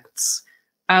effects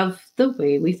of the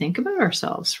way we think about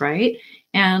ourselves. Right.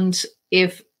 And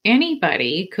if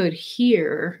anybody could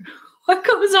hear what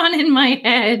goes on in my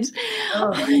head,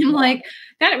 I'm like,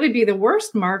 that would be the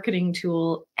worst marketing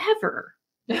tool ever.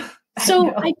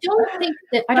 So I don't think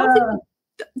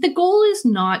the goal is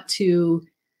not to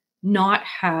not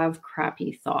have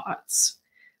crappy thoughts,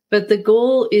 but the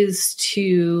goal is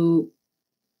to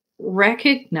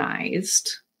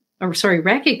recognize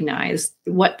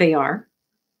what they are,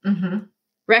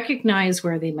 recognize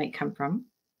where they might come from,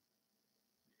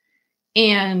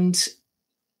 and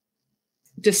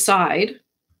decide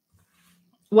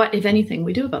what, if anything,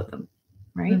 we do about them,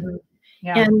 right? Mm-hmm.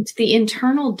 Yeah. And the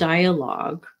internal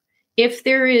dialogue, if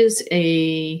there is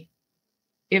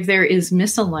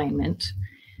misalignment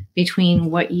between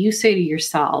what you say to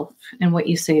yourself and what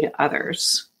you say to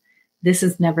others, this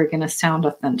is never going to sound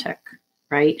authentic,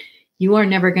 right? You are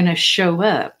never going to show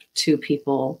up to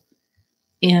people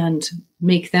and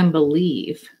make them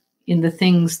believe in the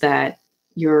things that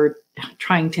you're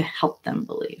trying to help them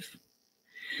believe.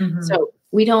 Mm-hmm. So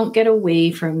we don't get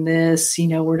away from this,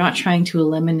 we're not trying to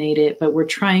eliminate it, but we're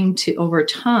trying to, over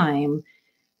time,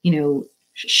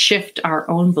 shift our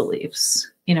own beliefs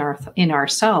in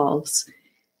ourselves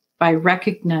by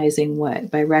recognizing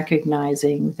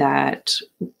that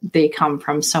they come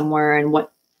from somewhere and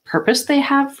what purpose they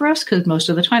have for us. Because most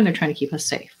of the time they're trying to keep us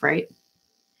safe, right?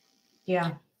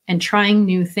 Yeah. And trying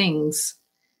new things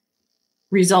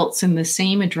results in the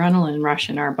same adrenaline rush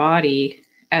in our body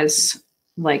as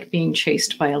being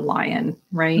chased by a lion,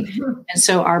 right? Mm-hmm. And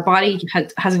so our body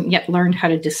hasn't yet learned how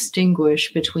to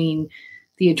distinguish between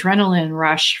the adrenaline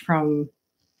rush from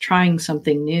trying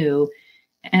something new,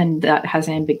 and that has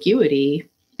ambiguity,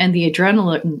 and the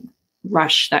adrenaline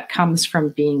rush that comes from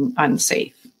being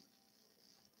unsafe.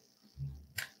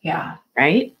 Yeah.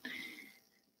 Right?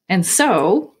 And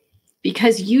so,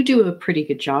 because you do a pretty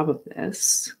good job of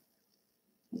this,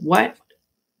 what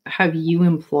have you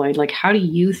employed? How do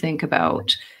you think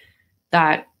about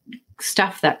that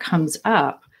stuff that comes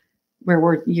up where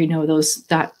we're,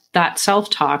 that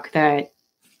self-talk that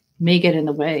may get in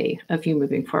the way of you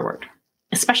moving forward,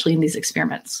 especially in these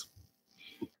experiments?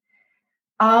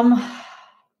 I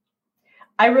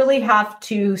really have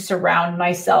to surround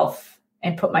myself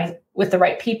and with the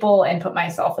right people and put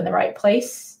myself in the right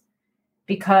place,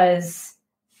 because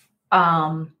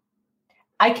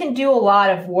I can do a lot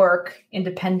of work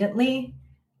independently,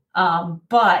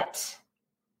 but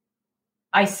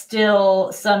I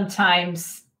still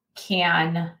sometimes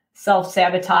can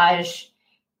self-sabotage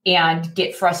and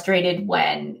get frustrated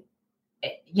when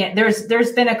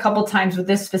there's been a couple times with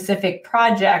this specific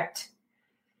project,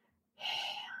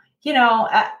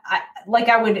 I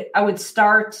would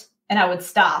start and I would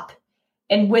stop.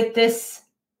 And with this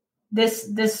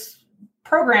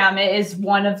program, it is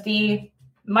one of the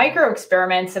micro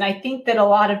experiments. And I think that a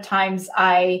lot of times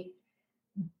I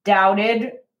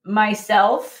doubted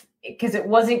myself because it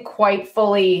wasn't quite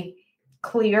fully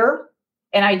clear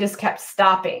and I just kept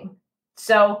stopping.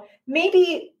 So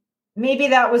maybe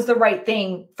that was the right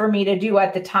thing for me to do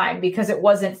at the time because it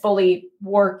wasn't fully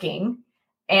working.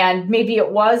 And maybe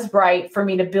it was right for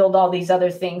me to build all these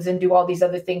other things and do all these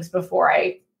other things before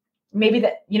maybe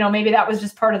that was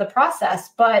just part of the process.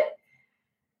 But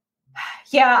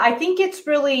yeah, I think it's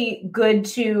really good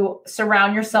to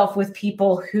surround yourself with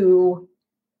people who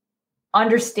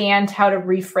understand how to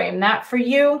reframe that for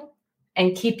you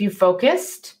and keep you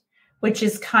focused, which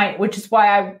is why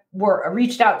I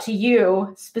reached out to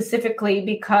you specifically,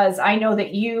 because I know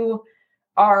that you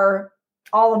are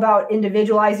all about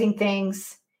individualizing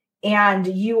things, and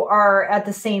you are at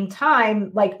the same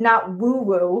time, like, not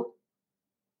woo-woo,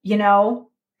 you know?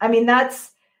 I mean,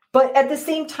 but at the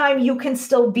same time, you can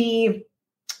still be,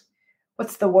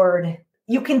 what's the word?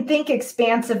 You can think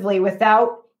expansively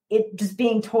without it just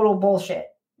being total bullshit.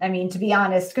 I mean, to be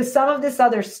honest, because some of this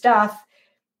other stuff,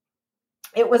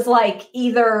 it was like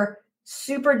either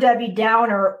super Debbie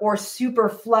Downer or super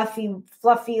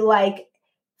fluffy, like,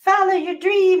 follow your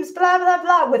dreams, blah, blah,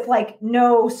 blah, with like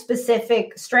no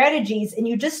specific strategies. And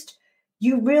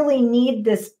you really need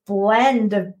this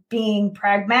blend of being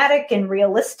pragmatic and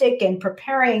realistic and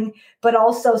preparing, but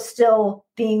also still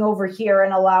being over here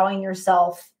and allowing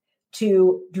yourself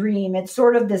to dream. It's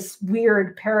sort of this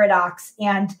weird paradox.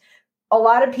 And a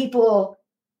lot of people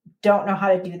don't know how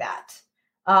to do that.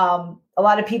 A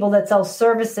lot of people that sell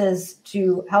services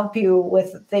to help you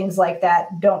with things like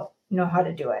that don't know how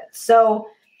to do it. So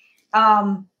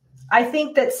I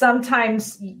think that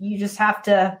sometimes you just have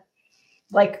to,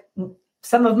 like,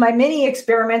 some of my mini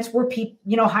experiments were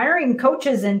hiring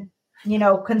coaches and,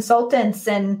 consultants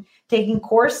and taking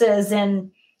courses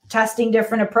and testing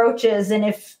different approaches. And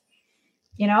if,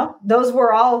 those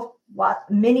were all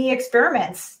mini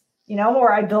experiments,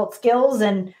 where I built skills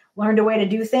and learned a way to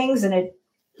do things, and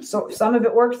so some of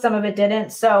it worked, some of it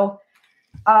didn't. So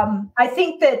I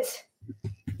think that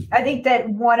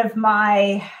one of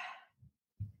my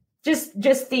just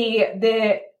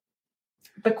the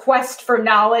quest for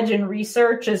knowledge and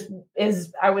research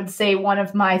is I would say one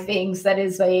of my things that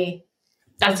is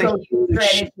that's a huge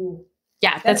strategy.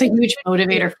 Yeah, that's a huge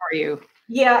motivator for you.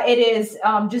 Yeah, it is.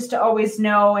 Just to always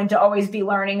know and to always be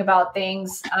learning about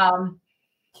things.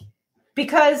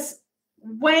 Because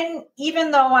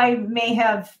even though I may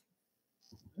have,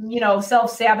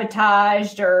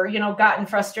 self-sabotaged or, gotten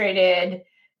frustrated,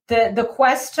 the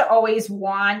quest to always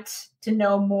want to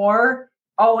know more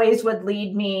always would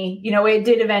lead me, it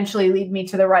did eventually lead me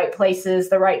to the right places,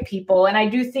 the right people. And I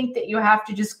do think that you have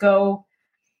to just go,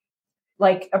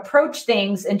 like, approach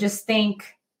things and just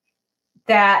think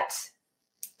that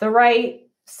the right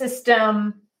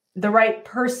system, the right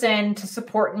person to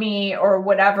support me or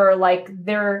whatever, like,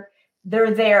 they're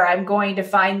there. I'm going to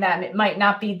find them. It might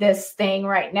not be this thing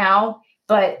right now,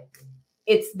 but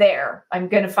it's there. I'm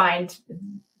going to find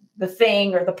the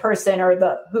thing or the person or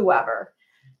the whoever.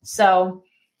 So,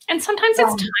 and sometimes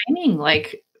it's timing.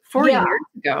 Like 4 years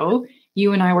ago,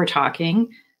 you and I were talking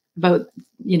about,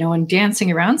 and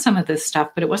dancing around some of this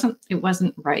stuff, but it wasn't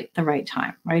the right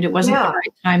time, right? It wasn't the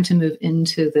right time to move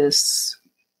into this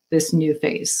new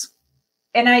phase.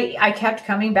 And I kept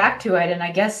coming back to it. And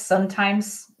I guess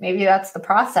sometimes maybe that's the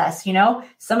process,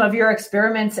 some of your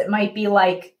experiments, it might be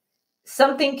like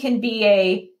something can be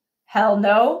a hell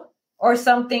no, or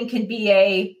something can be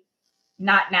a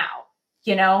not now,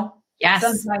 Yes.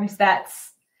 Sometimes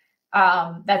that's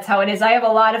how it is. I have a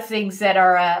lot of things that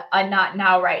are a not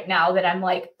now right now that I'm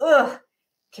like, ugh,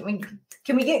 can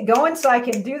we get going so I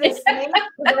can do this thing?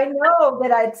 Because I know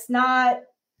that it's not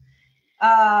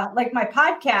like my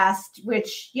podcast,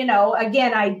 which,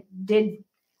 again, I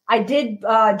did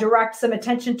direct some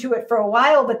attention to it for a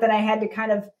while, but then I had to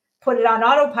kind of put it on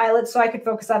autopilot so I could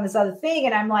focus on this other thing.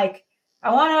 And I'm like,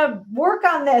 I want to work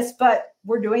on this, but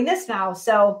we're doing this now.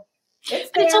 So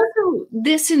it's also,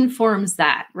 this informs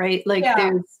that, right? Like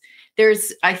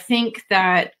there's, I think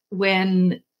that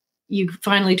when you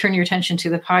finally turn your attention to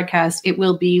the podcast, it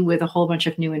will be with a whole bunch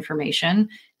of new information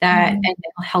that and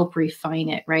it'll help refine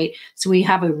it, right? So we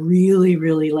have a really,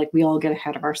 really, like, we all get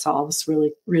ahead of ourselves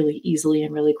really, really easily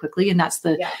and really quickly. And that's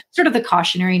the sort of the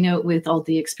cautionary note with all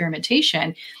the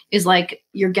experimentation is, like,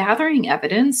 you're gathering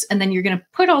evidence and then you're going to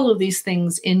put all of these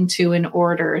things into an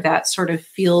order that sort of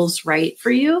feels right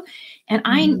for you. And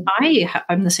I'm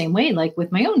the same way, like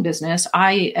with my own business,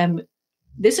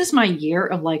 this is my year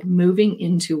of, like, moving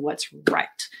into what's right.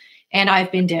 And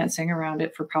I've been dancing around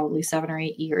it for probably 7 or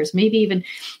 8 years, maybe even. It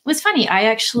was funny. I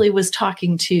actually was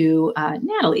talking to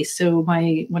Natalie, so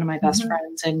one of my best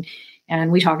friends,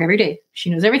 and we talk every day. She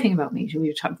knows everything about me.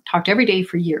 We talked every day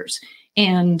for years.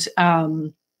 And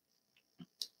I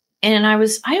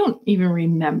don't even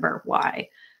remember why.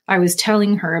 I was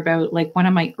telling her about, like, one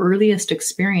of my earliest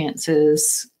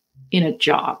experiences in a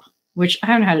job, which I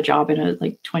haven't had a job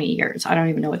in 20 years. I don't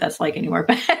even know what that's like anymore,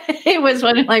 but it was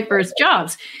one of my first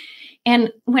jobs.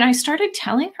 And when I started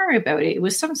telling her about it, it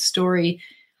was some story.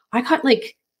 I got,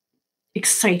 like,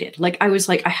 excited. Like, I was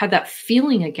like, I had that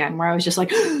feeling again where I was just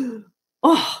like,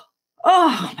 oh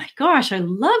my gosh, I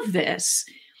love this.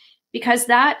 Because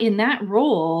in that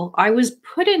role, I was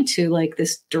put into, like,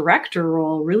 this director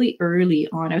role really early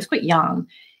on. I was quite young.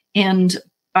 And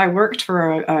I worked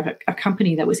for a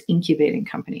company that was incubating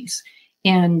companies,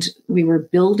 and we were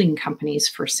building companies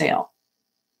for sale.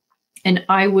 And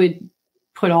I would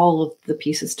put all of the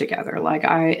pieces together.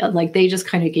 Like they just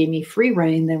kind of gave me free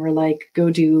rein. They were like, go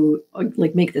do,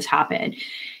 like, make this happen.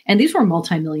 And these were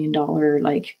multi-million-dollar,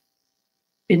 like,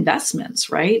 investments,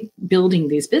 right? Building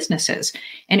these businesses.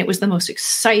 And it was the most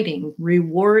exciting,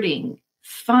 rewarding,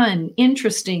 fun,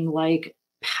 interesting, like,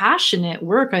 passionate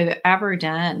work I've ever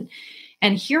done.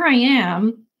 And here I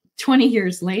am 20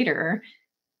 years later,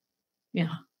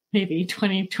 maybe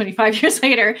 20, 25 years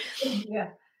later,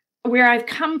 where I've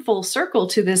come full circle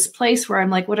to this place where I'm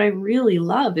like, what I really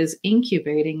love is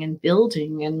incubating and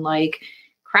building and, like,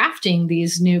 crafting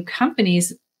these new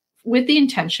companies with the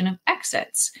intention of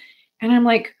exits. And I'm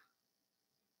like,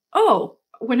 oh,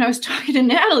 when I was talking to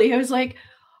Natalie, I was like,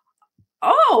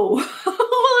 oh, well,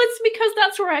 it's because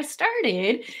that's where I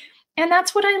started. And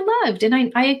that's what I loved.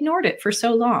 And I ignored it for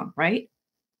so long, right?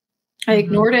 I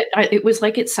ignored it. It was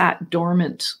like it sat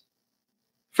dormant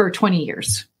for 20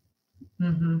 years.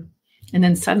 Mm-hmm. And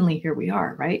then suddenly here we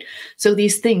are, right? So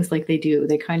these things, like, they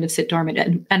kind of sit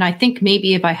dormant. And I think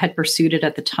maybe if I had pursued it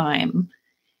at the time,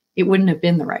 it wouldn't have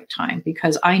been the right time,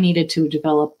 because I needed to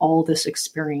develop all this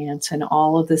experience and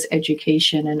all of this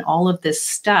education and all of this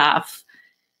stuff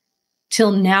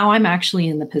till now I'm actually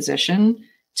in the position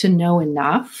to know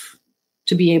enough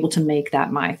to be able to make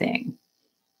that my thing.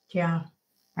 Yeah.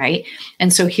 Right.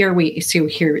 And so here,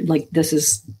 like, this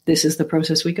is the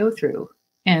process we go through.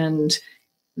 And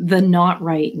the not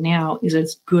right now is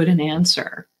as good an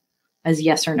answer as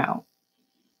yes or no.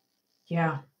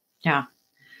 Yeah. Yeah.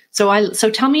 So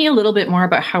tell me a little bit more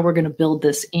about how we're going to build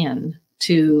this in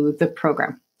to the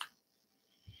program.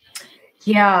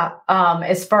 Yeah.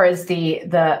 As far as the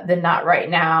not right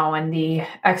now and the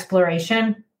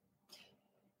exploration.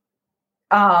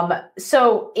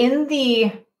 So in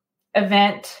the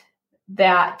event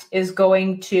that is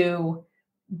going to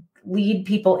lead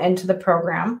people into the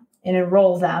program and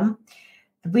enroll them,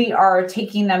 we are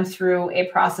taking them through a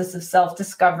process of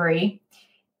self-discovery.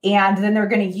 And then they're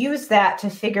going to use that to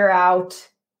figure out,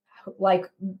 like,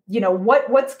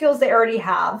 what skills they already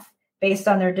have based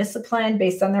on their discipline,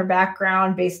 based on their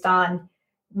background, based on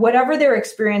whatever their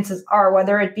experiences are,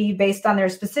 whether it be based on their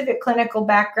specific clinical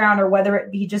background or whether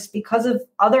it be just because of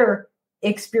other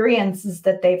experiences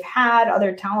that they've had,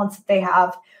 other talents that they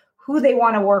have, who they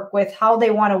want to work with, how they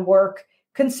want to work,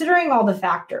 considering all the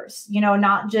factors,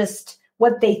 not just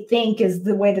what they think is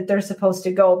the way that they're supposed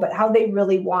to go, but how they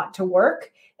really want to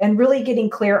work, and really getting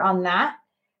clear on that.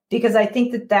 Because I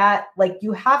think that like,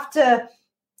 you have to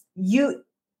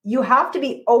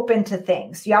be open to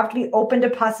things. You have to be open to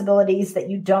possibilities that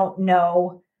you don't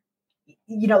know.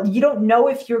 You don't know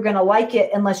if you're going to like it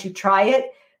unless you try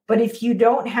it. But if you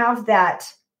don't have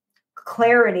that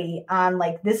clarity on,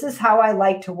 like, this is how I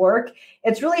like to work,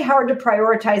 it's really hard to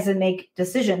prioritize and make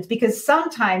decisions, because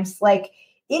sometimes, like,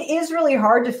 it is really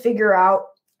hard to figure out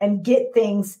and get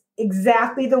things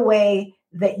exactly the way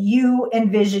that you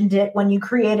envisioned it when you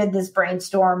created this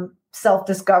brainstorm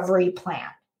self-discovery plan.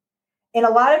 And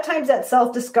a lot of times that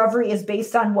self-discovery is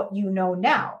based on what you know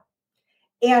now.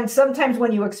 And sometimes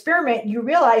when you experiment, you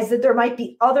realize that there might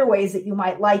be other ways that you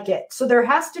might like it. So there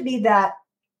has to be that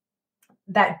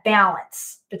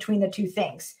balance between the two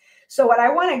things. So what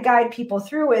I want to guide people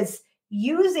through is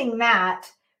using that,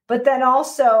 but then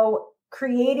also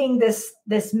creating this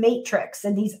matrix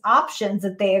and these options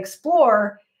that they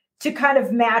explore to kind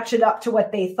of match it up to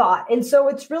what they thought. And so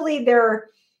it's really they're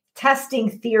testing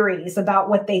theories about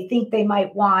what they think they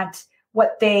might want,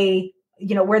 what they,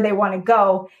 where they want to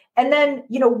go. And then,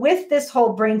 with this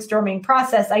whole brainstorming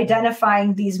process,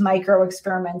 identifying these micro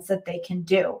experiments that they can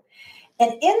do.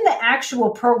 And in the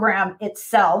actual program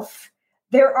itself,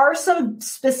 there are some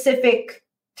specific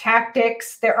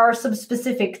tactics. There are some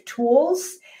specific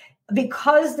tools.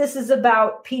 Because this is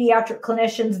about pediatric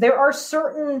clinicians, there are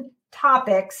certain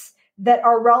topics that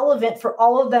are relevant for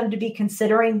all of them to be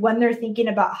considering when they're thinking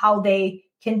about how they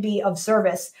can be of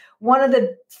service. One of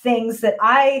the things that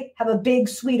I have a big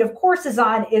suite of courses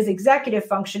on is executive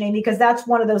functioning, because that's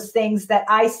one of those things that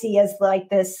I see as like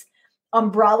this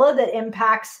umbrella that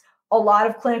impacts a lot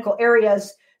of clinical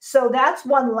areas. So that's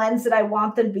one lens that I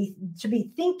want them to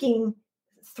be thinking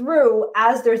through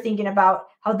as they're thinking about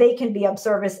how they can be of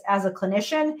service as a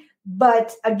clinician.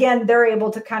 But again, they're able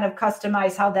to kind of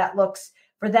customize how that looks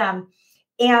for them.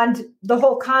 And the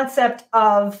whole concept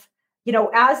of,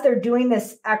 as they're doing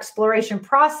this exploration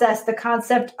process, the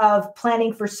concept of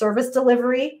planning for service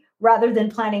delivery rather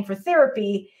than planning for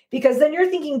therapy, because then you're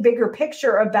thinking bigger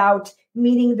picture about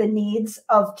meeting the needs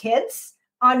of kids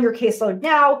on your caseload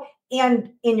now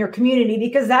and in your community,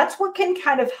 because that's what can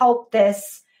kind of help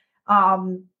this,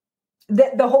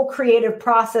 the whole creative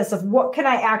process of what can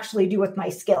I actually do with my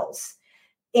skills.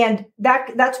 And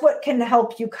that's what can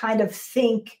help you kind of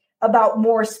think about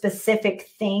more specific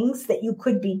things that you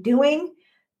could be doing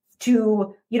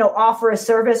to, offer a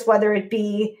service, whether it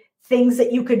be things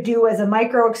that you could do as a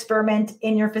micro experiment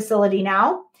in your facility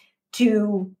now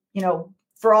to,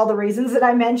 for all the reasons that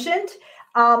I mentioned.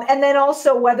 And then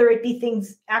also whether it be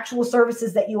actual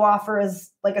services that you offer as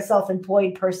like a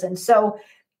self-employed person. So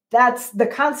that's the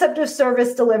concept of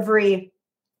service delivery,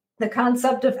 the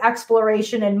concept of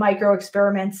exploration and micro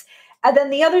experiments. And then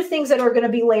the other things that are going to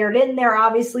be layered in there,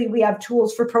 obviously we have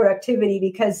tools for productivity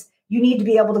because you need to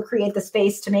be able to create the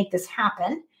space to make this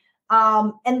happen.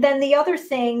 And then the other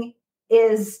thing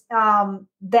is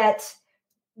that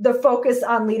the focus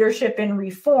on leadership and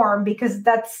reform, because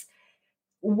that's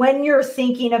when you're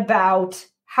thinking about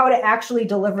how to actually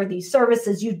deliver these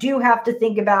services, you do have to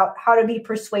think about how to be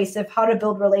persuasive, how to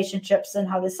build relationships, and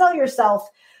how to sell yourself.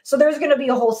 So there's going to be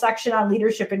a whole section on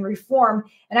leadership and reform.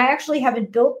 And I actually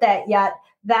haven't built that yet.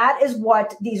 That is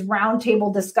what these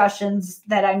roundtable discussions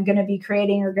that I'm going to be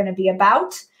creating are going to be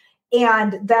about.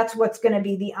 And that's what's going to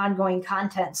be the ongoing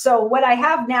content. So what I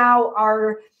have now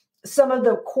are some of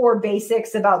the core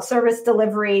basics about service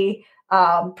delivery,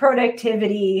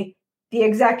 productivity, the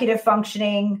executive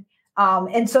functioning.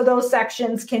 And so those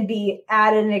sections can be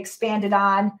added and expanded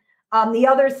on. The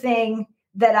other thing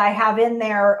that I have in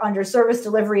there under service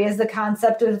delivery is the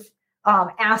concept of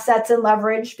assets and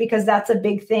leverage, because that's a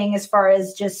big thing as far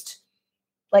as just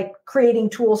like creating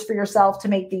tools for yourself to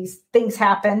make these things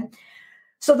happen.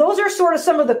 So those are sort of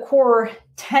some of the core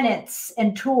tenets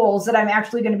and tools that I'm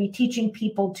actually going to be teaching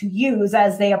people to use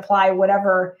as they apply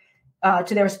whatever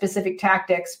to their specific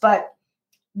tactics. But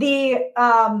the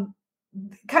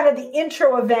kind of the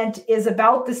intro event is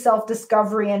about the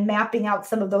self-discovery and mapping out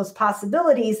some of those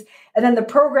possibilities. And then the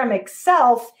program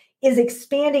itself is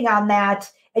expanding on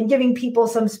that and giving people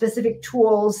some specific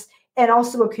tools and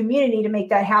also a community to make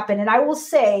that happen. And I will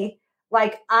say,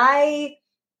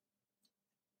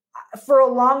 for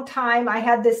a long time, I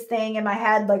had this thing in my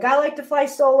head, like, I like to fly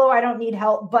solo. I don't need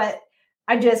help. But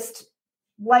I just,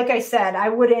 like I said, I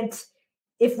wouldn't,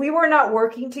 if we were not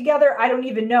working together, I don't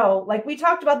even know. Like we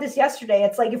talked about this yesterday.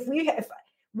 It's like,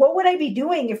 what would I be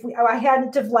doing if I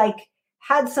hadn't have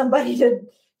had somebody to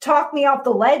talk me off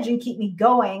the ledge and keep me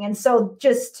going? And so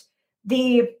just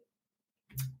there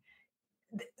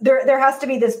has to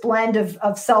be this blend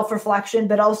of self-reflection,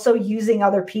 but also using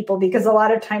other people, because a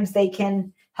lot of times they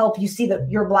can help you see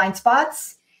your blind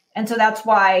spots. And so that's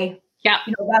why,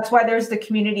 that's why there's the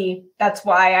community. That's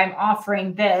why I'm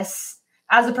offering this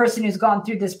as a person who's gone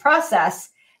through this process.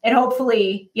 And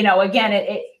hopefully,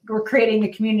 again, we're creating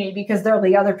a community because there'll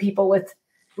be other people with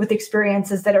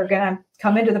experiences that are going to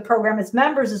come into the program as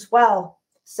members as well.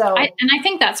 So, I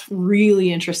think that's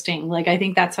really interesting. Like, I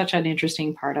think that's such an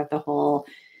interesting part of the whole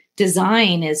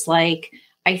design is I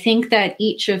think that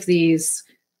each of these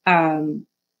clinicians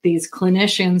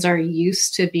are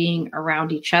used to being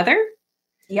around each other.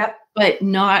 Yep. But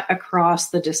not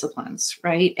across the disciplines.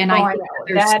 Right. And I think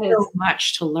there's so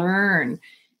much to learn,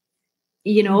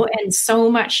 and so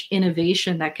much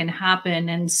innovation that can happen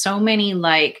and so many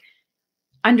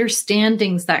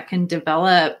understandings that can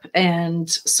develop and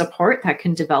support that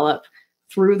can develop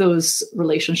through those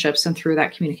relationships and through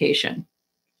that communication.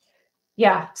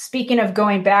 Yeah. Speaking of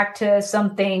going back to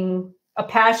a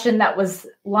passion that was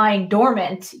lying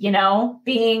dormant,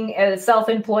 being a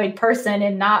self-employed person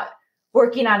and not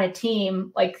working on a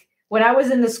team. Like when I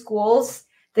was in the schools,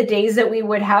 the days that we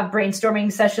would have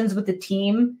brainstorming sessions with the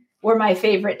team were my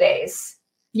favorite days.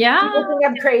 Yeah. People think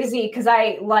I'm crazy because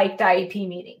I liked IEP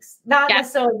meetings, not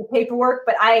necessarily the paperwork,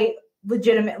 but I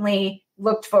legitimately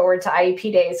looked forward to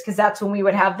IEP days because that's when we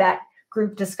would have that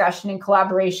group discussion and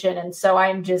collaboration. And so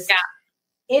I'm just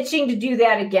itching to do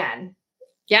that again.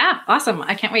 Yeah. Awesome.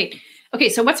 I can't wait. Okay.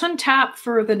 So what's on tap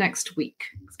for the next week?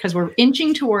 Because we're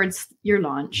inching towards your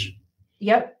launch.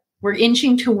 Yep. We're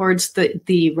inching towards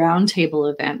the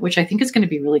roundtable event, which I think is going to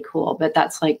be really cool, but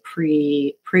that's like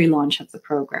pre-launch of the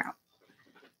program.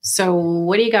 So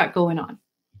what do you got going on?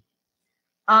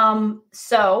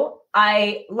 So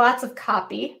lots of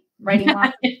copy, writing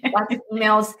lots of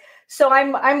emails. So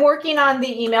I'm working on the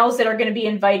emails that are going to be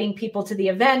inviting people to the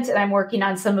event, and I'm working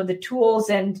on some of the tools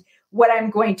and what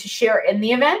I'm going to share in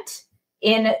the event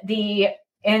in the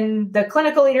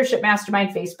Clinical Leadership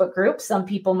Mastermind Facebook group. Some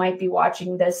people might be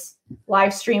watching this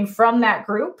live stream from that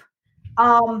group.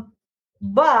 So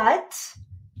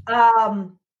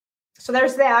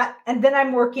there's that. And then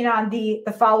I'm working on the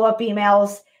follow-up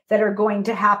emails that are going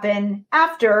to happen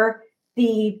after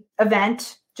the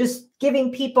event, just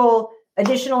giving people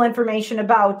additional information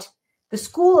about the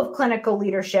School of Clinical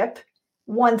Leadership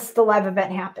once the live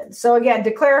event happens. So again,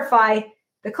 to clarify,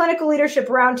 the Clinical Leadership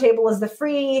Roundtable is the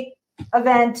free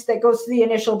event that goes through the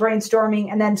initial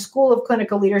brainstorming, and then School of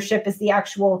Clinical Leadership is the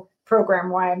actual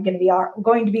program where I'm going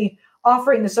to be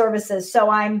offering the services. So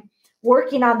I'm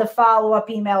working on the follow-up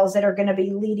emails that are going to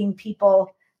be leading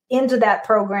people into that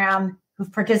program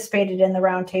who've participated in the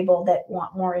roundtable that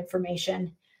want more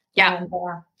information. Yeah. And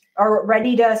are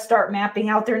ready to start mapping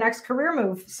out their next career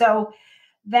move. So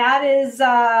that is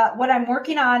what I'm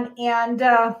working on. And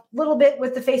a little bit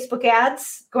with the Facebook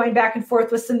ads, going back and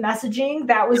forth with some messaging.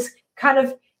 That was kind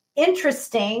of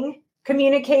interesting,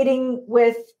 communicating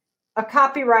with a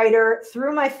copywriter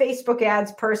through my Facebook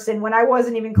ads person when I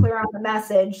wasn't even clear on the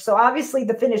message. So obviously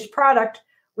the finished product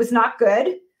was not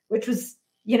good, which was,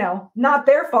 not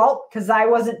their fault because I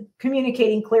wasn't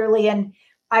communicating clearly. And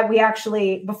we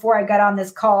actually, before I got on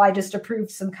this call, I just approved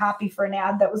some copy for an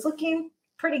ad that was looking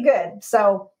pretty good.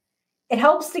 So it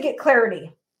helps to get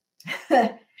clarity.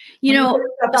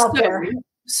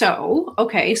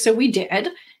 So we did.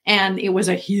 And it was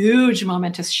a huge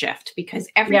momentous shift because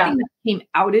everything that came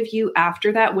out of you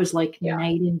after that was like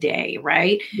night and day,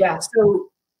 right? Yeah. So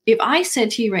if I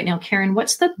said to you right now, Karen,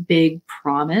 what's the big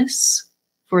promise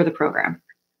for the program?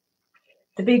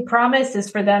 The big promise is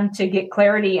for them to get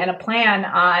clarity and a plan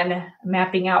on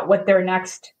mapping out what their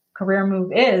next career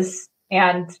move is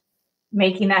and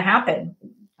making that happen.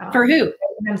 For who?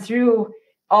 Them through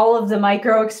all of the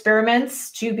micro experiments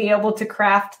to be able to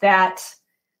craft that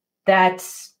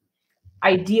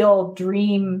ideal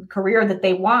dream career that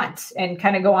they want and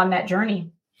kind of go on that journey.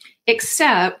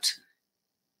 Except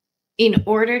in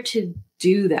order to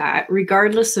do that,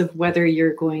 regardless of whether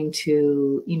you're going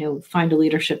to, find a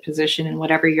leadership position in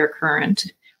whatever your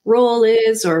current role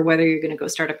is, or whether you're going to go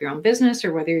start up your own business,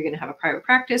 or whether you're going to have a private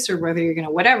practice, or whether you're going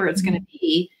to, whatever it's going to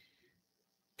be,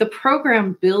 the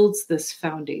program builds this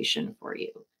foundation for you,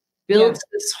 builds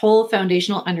this whole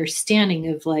foundational understanding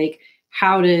of like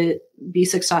how to be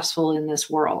successful in this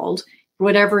world,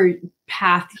 whatever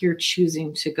path you're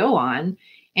choosing to go on,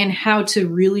 and how to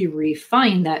really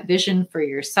refine that vision for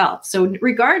yourself. So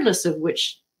regardless of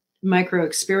which micro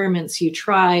experiments you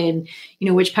try and,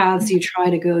 which paths you try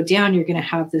to go down, you're going to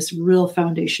have this real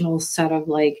foundational set of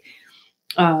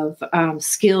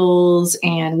skills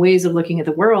and ways of looking at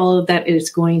the world that is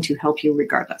going to help you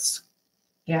regardless.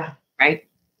 Yeah. Right.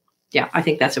 Yeah. I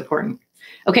think that's important.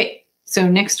 Okay. So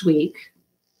next week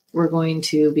we're going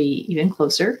to be even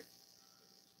closer,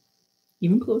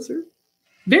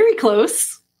 very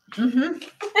close. Mm-hmm.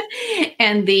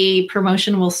 And the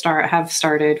promotion will have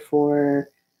started for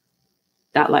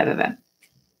that live event.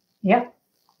 Yep,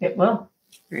 it will.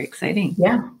 Very exciting.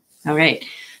 Yeah. All right.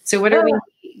 So what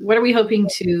are we hoping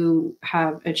to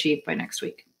have achieved by next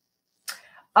week?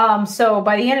 So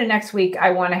by the end of next week,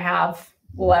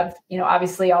 we'll have,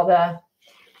 obviously all the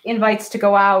invites to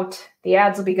go out, the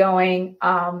ads will be going,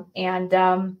 and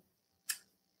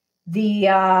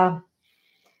the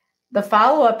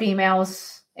follow-up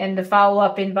emails and the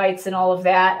follow-up invites and all of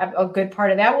that, a good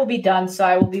part of that will be done. So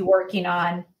I will be working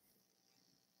on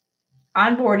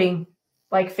onboarding,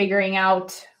 like figuring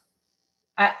out,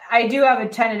 I do have a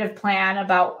tentative plan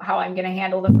about how I'm going to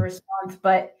handle the first month,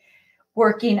 but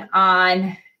working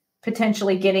on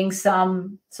potentially getting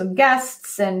some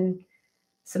guests and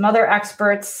some other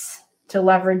experts to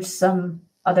leverage some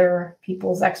other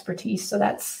people's expertise. So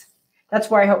that's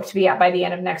where I hope to be at by the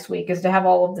end of next week, is to have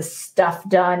all of the stuff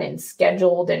done and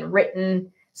scheduled and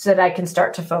written so that I can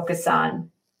start to focus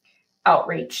on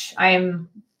outreach. I am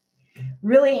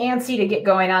really antsy to get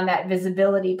going on that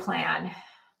visibility plan.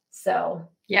 So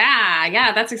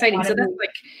yeah, that's exciting. So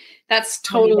that's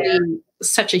totally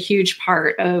such a huge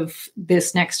part of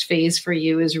this next phase for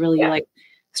you, is really like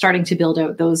starting to build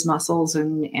out those muscles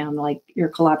and like your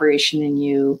collaboration in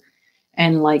you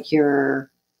and like your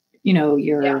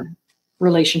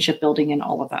relationship building and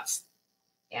all of that.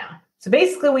 Yeah. So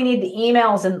basically we need the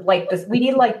emails and we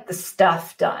need the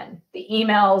stuff done, the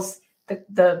emails,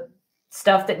 the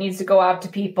stuff that needs to go out to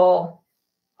people,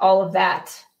 all of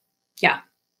that. Yeah.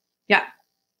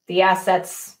 The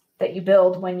assets that you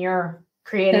build when you're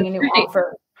creating a new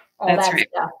offer, all that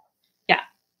stuff. Yeah.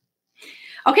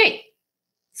 Okay.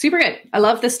 Super good. I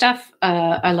love this stuff.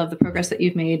 I love the progress that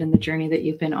you've made and the journey that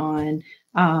you've been on.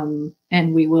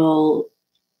 And we will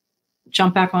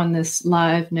jump back on this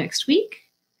live next week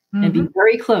and be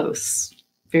very close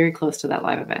to that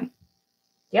live event.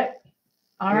 Yep.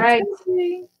 All right.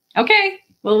 Okay.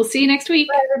 Well, we'll see you next week.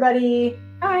 Bye, everybody.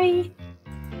 Bye.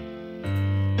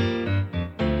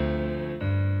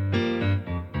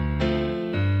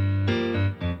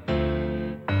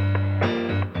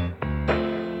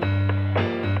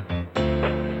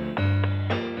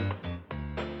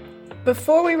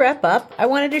 Before we wrap up, I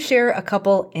wanted to share a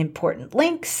couple important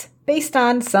links based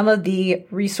on some of the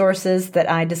resources that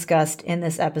I discussed in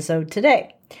this episode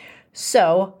today.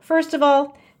 So, first of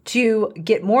all, to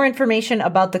get more information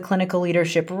about the Clinical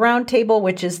Leadership Roundtable,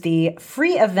 which is the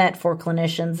free event for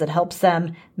clinicians that helps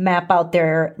them map out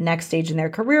their next stage in their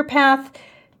career path,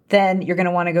 then you're going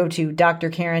to want to go to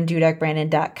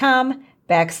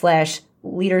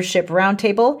drkarendudekbrandon.com/leadership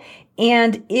roundtable.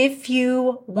 And if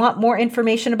you want more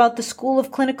information about the School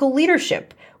of Clinical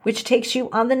Leadership, which takes you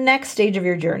on the next stage of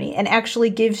your journey and actually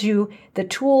gives you the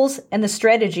tools and the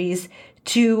strategies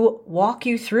to walk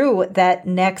you through that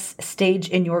next stage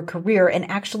in your career and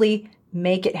actually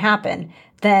make it happen,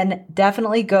 then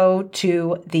definitely go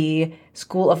to the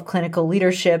School of Clinical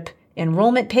Leadership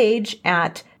enrollment page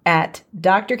at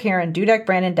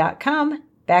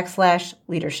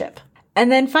drkarendudekbrandon.com/leadership. And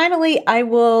then finally, I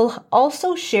will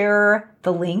also share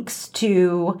the links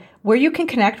to where you can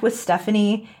connect with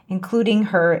Stephanie, including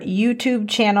her YouTube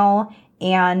channel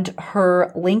and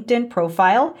her LinkedIn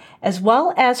profile, as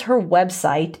well as her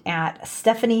website at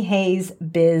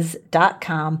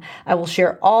stephaniehayesbiz.com. I will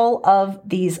share all of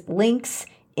these links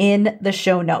in the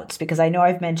show notes because I know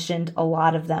I've mentioned a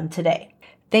lot of them today.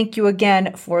 Thank you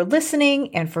again for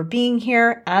listening and for being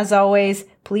here. As always,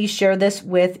 please share this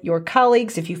with your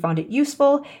colleagues if you found it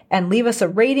useful, and leave us a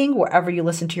rating wherever you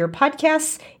listen to your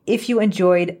podcasts if you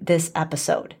enjoyed this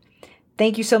episode.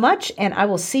 Thank you so much, and I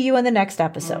will see you in the next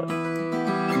episode.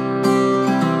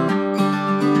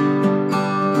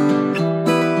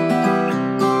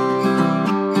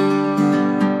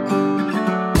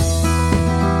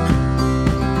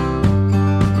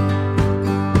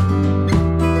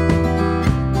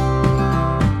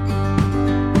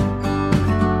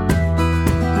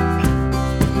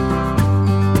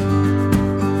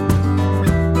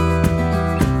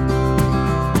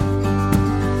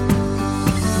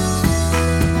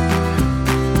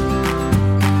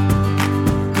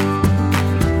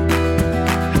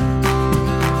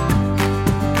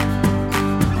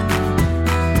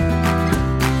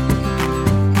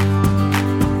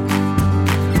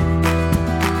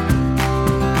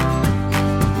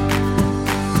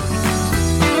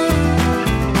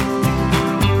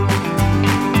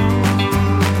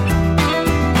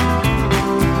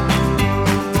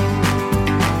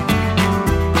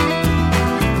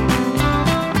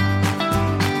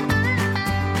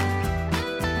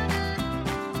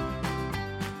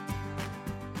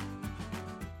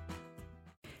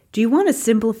 Do you want to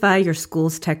simplify your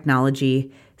school's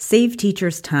technology, save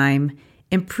teachers time,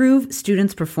 improve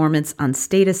students' performance on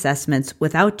state assessments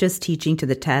without just teaching to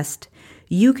the test?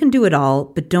 You can do it all,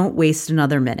 but don't waste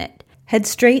another minute. Head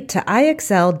straight to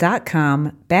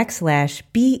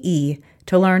ixl.com/BE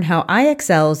to learn how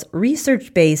IXL's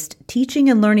research-based teaching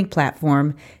and learning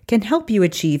platform can help you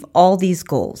achieve all these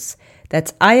goals.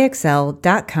 That's ixl.com/BE.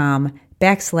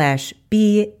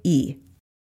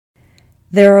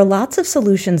 There are lots of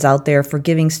solutions out there for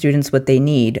giving students what they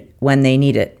need when they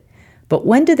need it. But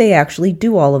when do they actually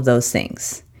do all of those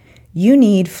things? You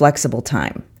need flexible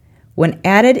time. When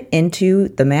added into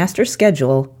the master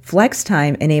schedule, flex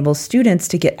time enables students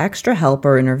to get extra help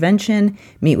or intervention,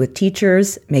 meet with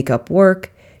teachers, make up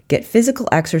work, get physical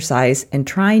exercise, and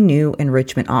try new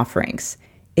enrichment offerings.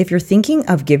 If you're thinking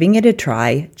of giving it a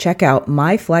try, check out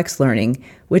My Flex Learning,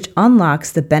 which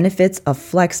unlocks the benefits of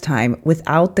flex time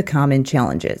without the common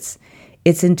challenges.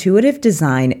 Its intuitive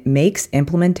design makes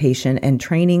implementation and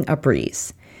training a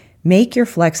breeze. Make your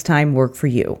flex time work for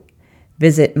you.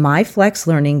 Visit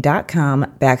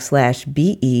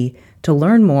myflexlearning.com/BE to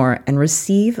learn more and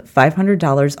receive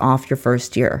 $500 off your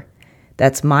first year.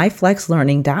 That's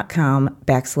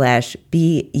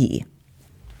myflexlearning.com/BE.